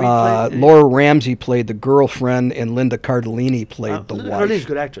it? Tara Reid played it? Laura Ramsey played the girlfriend, and Linda Cardellini played the wife. Linda's a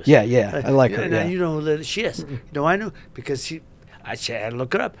good actress. Yeah, I like her. And Yeah. you know who she is. You know I knew because I had to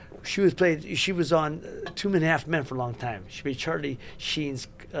look it up. She was on 2.5 Men for a long time. She played Charlie Sheen's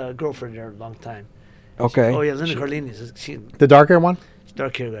girlfriend there a long time. Okay. Oh yeah, Linda Cardellini. She The dark hair one?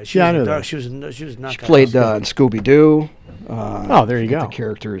 dark hair guy. Yeah, I knew dark. that. She was not. She played in Scooby Doo. Oh, there you go. The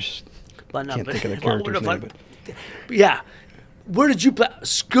characters. But no, Can't but- think of the well, character's what name, if yeah. Where did you play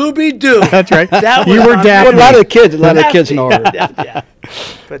Scooby Doo? That's right. That You was were on- Daphne. A lot of the kids know her. Yeah.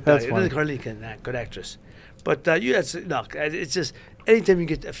 But That's Linda Cardellini, good actress. But it's just anytime you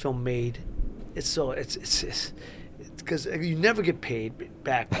get a film made, it's because you never get paid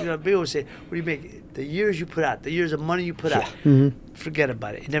back. You know, people always say, "What do you make? The years you put out, the years of money you put out, forget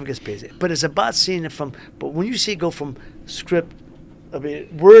about it. It never gets paid." But it's about seeing it from. But when you see it go from script,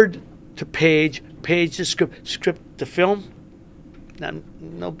 word to page, page to script to film.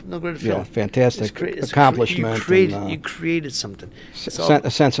 No greater film. Yeah, fantastic accomplishment. You created something.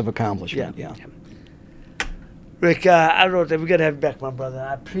 A sense of accomplishment. Yeah. Rick, I don't know. We got to have you back, my brother.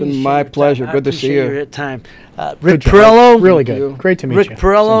 I appreciate It's been my pleasure. Good to see you. Your time. Rick Perello. Really good. Great to meet Rick you.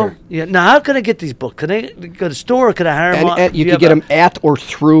 Perello. Yeah. Now, how can I get these books? Can I go to the store or can I hire them? And you can get them at or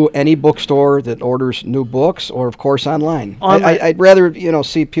through any bookstore that orders new books, or of course online. I'd rather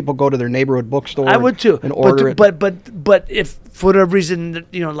see people go to their neighborhood bookstore. I would too. And order it. But if for whatever reason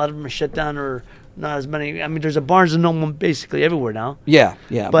a lot of them are shut down or not as many. I mean, there's a Barnes & Noble basically everywhere now. Yeah.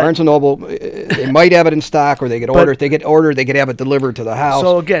 But Barnes & Noble, they might have it in stock, or they get ordered. If they get ordered, they could have it delivered to the house.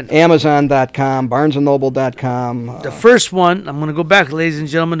 So again, Amazon.com, BarnesandNoble.com. The first one, I'm going to go back, ladies and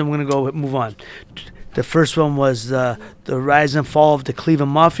gentlemen. I'm going to move on. The first one was the rise and fall of the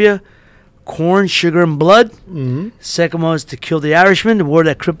Cleveland Mafia, Corn, Sugar, and Blood. Mm-hmm. Second one was To Kill the Irishman, the war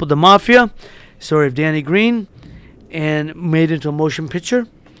that crippled the Mafia, story of Danny Green, and made into a motion picture.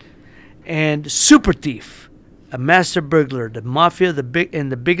 And Super Thief, a master burglar, the Mafia, the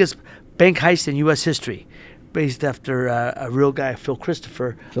biggest bank heist in U.S. history, based after a real guy, Phil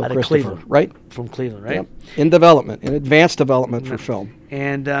Christopher, out of Cleveland. Right. From Cleveland, right? Yep. In advanced development for film.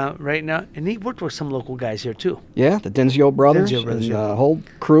 And right now, and he worked with some local guys here too. Yeah, the Denzio brothers, and whole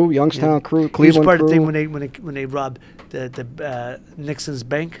crew, Youngstown crew, Cleveland crew. He was part of the thing when they robbed the Nixon's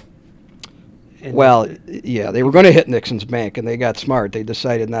bank. They were going to hit Nixon's bank, and they got smart. They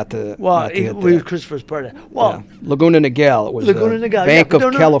decided not to. Well, Christopher's part of it. Well, Laguna Niguel. It was the Bank of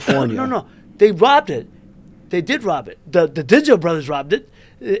California. No. They robbed it. They did rob it. The Denzio brothers robbed it,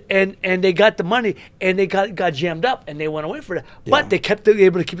 and they got the money, and they got jammed up, and they went away for it. Yeah. But they were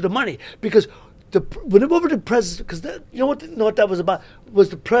able to keep the money because whenever the president, because you know what that was about,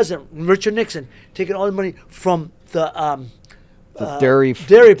 was the president Richard Nixon taking all the money from the dairy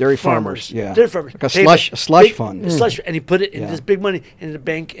farmers, yeah, dairy farmers, like a slush fund, and he put it in this big money in the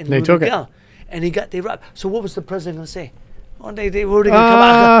bank, and they took it, and they robbed. So what was the president going to say? Oh, they were going to come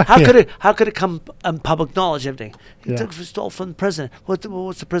out. How could it come public knowledge? Everything he stole from the president. What's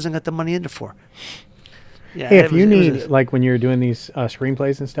the president got the money in there for? Yeah, hey, if you need, like when you're doing these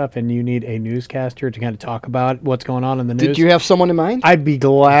screenplays and stuff, and you need a newscaster to kind of talk about what's going on in the news, did you have someone in mind? I'd be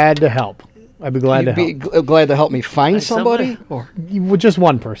glad to help. I'd be glad to help. Glad to help me find somebody? Or just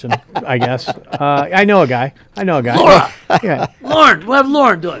one person, I guess. I know a guy. Laura. Yeah. Lauren. We'll have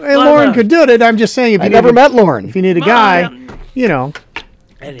Lauren do it. Hey, Lauren could do it. I'm just saying. I never met Lauren. If you need a guy, Anyhow.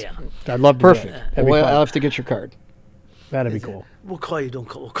 I'd love to. Perfect. Do Well, I'll have to get your card. That'd be cool. We'll call you. Don't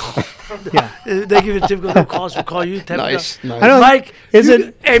call. We'll call. Yeah. They give you a typical no calls. We'll call you. Nice. I don't, Mike,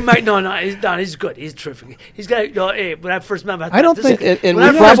 Hey, Mike. No. He's good. He's terrific. He's got. Hey, when I first met him, I don't think. And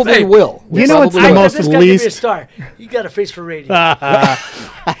we probably will. You know what's the most this least? Guy give me a star. You got a face for radio.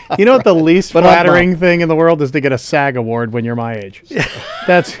 You know what the least flattering thing in the world is to get a SAG award when you're my age.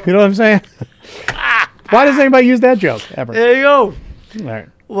 That's what I'm saying. Why does anybody use that joke ever? There you go. All right.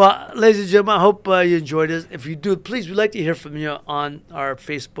 Well, ladies and gentlemen, I hope you enjoyed this. If you do, please, we'd like to hear from you on our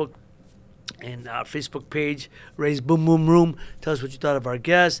Facebook and our Facebook page, Ray's Boom Boom Room. Tell us what you thought of our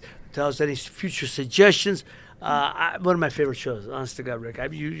guests. Tell us any future suggestions. One of my favorite shows, honest to God, Rick.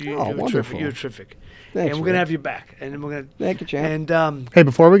 You're terrific. You're terrific. Thanks, and we're going to have you back. And we're going to. Thank you, champ. And hey,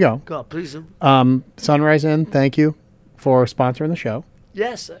 before we go, please. Sunrise Inn, thank you for sponsoring the show.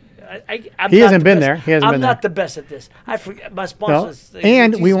 Yes. He hasn't been there. I'm not the best at this. I forget my sponsors.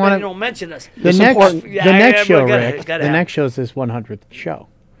 And we want to don't mention us. The next show, Rick. The next show is this 100th show.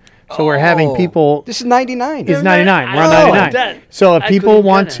 So we're having people. This is 99. It's 99. We're on 99. So if people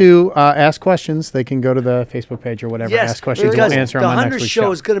want to ask questions, they can go to the Facebook page or whatever. Yes, ask questions. We'll answer on my next week's show. The 100th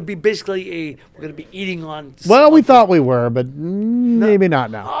show is going to be basically we're going to be eating on. Well, we thought we were, but maybe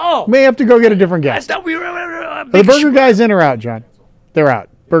not now. Oh, may have to go get a different guest. I thought we were. The burger guys in or out, John? They're out.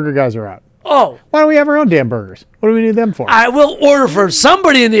 Burger guys are out. Oh. Why don't we have our own damn burgers? What do we need them for? I will order for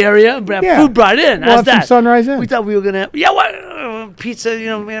somebody in the area. Food brought in. We'll have some Sunrise Inn. We thought we were going to have. Yeah, what? Pizza,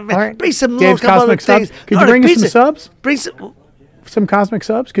 right. Bring some Dave's little Cosmic things. Subs. Could you bring us some subs? Bring some Cosmic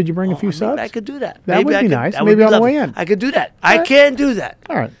Subs. Could you bring a few subs? I could do that. That would be nice. Maybe on the way in. I could do that. I can do that.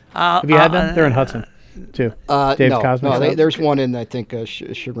 All right. Have you had them? They're in Hudson, too. Dave's Cosmic Subs. There's one in, I think,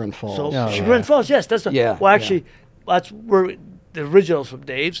 Chagrin Falls. Chagrin Falls, yes. That's well, actually, that's where the originals from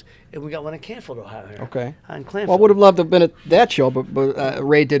Dave's, and we got one in Canfield, Ohio. Here. Okay. On Clanfield. Well, I would have loved to have been at that show, but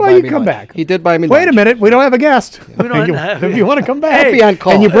Ray did Well, buy you me come lunch. back. He did buy me Wait lunch. a minute. We don't have a guest. We don't have- if you want to come back, I'll be on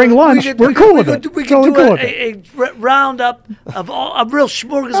call. and you bring lunch, could- we're cool we with could- it. We Totally could cool do with it. a roundup of a real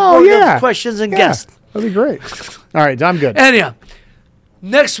smorgasbord Oh yeah. of questions and Yeah, guests. That'd be great. All right, I'm good. Anyhow,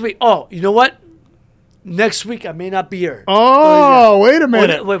 next week. Oh, you know what? Next week I may not be here. Oh, wait a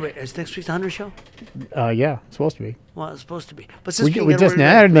minute. Wait. Is next week the 100 show? Yeah, it's supposed to be. Well, it's supposed to be. But since We just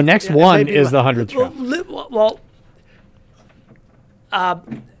added the next one maybe is what- the 100th show.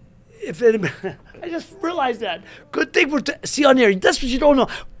 If anybody, I just realized that. Good thing see on here. That's what you don't know.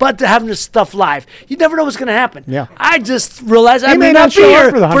 But to having this stuff live, you never know what's going to happen. Yeah. I just realized I He may may not not be show up here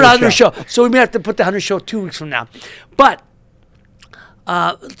for the for the 100 100 show. So we may have to put the 100 show 2 weeks from now. But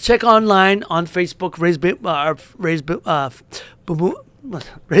check online on Facebook. Raise Boom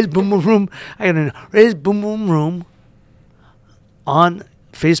Boom Room. I gotta know. Raise Boom Boom Room on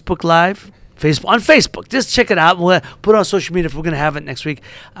Facebook Live. On Facebook. Just check it out. We'll put it on social media if we're going to have it next week.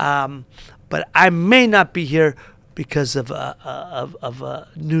 But I may not be here because of a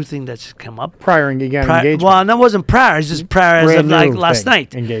new thing that's come up. Prior engagement. Well, that wasn't prior. It's just prior as Brand of like new last thing,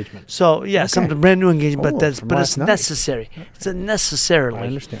 night. engagement. So yeah, something brand new engagement, Oh, from but last it's night. necessary. It's a necessarily. I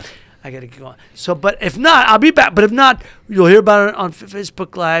understand. I gotta keep going. So, but if not, I'll be back. But if not, you'll hear about it on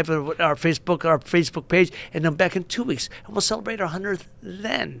Facebook Live or our Facebook page, and then back in 2 weeks, and we'll celebrate our 100th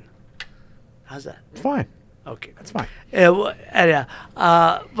then. How's that? Fine. Okay. That's fine. Well,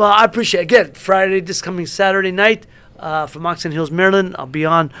 I appreciate it. Again, Friday, this coming Saturday night from Oxon Hills, Maryland. I'll be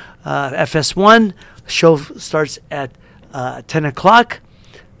on FS1. The show starts at 10 o'clock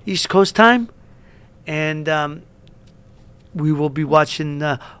East Coast time. And we will be watching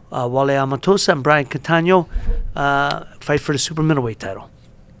Wale Amatosa and Brian Catano fight for the super middleweight title.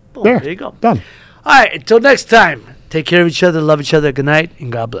 Boom, There you go. Done. All right, until next time, take care of each other, love each other. Good night,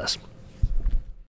 and God bless.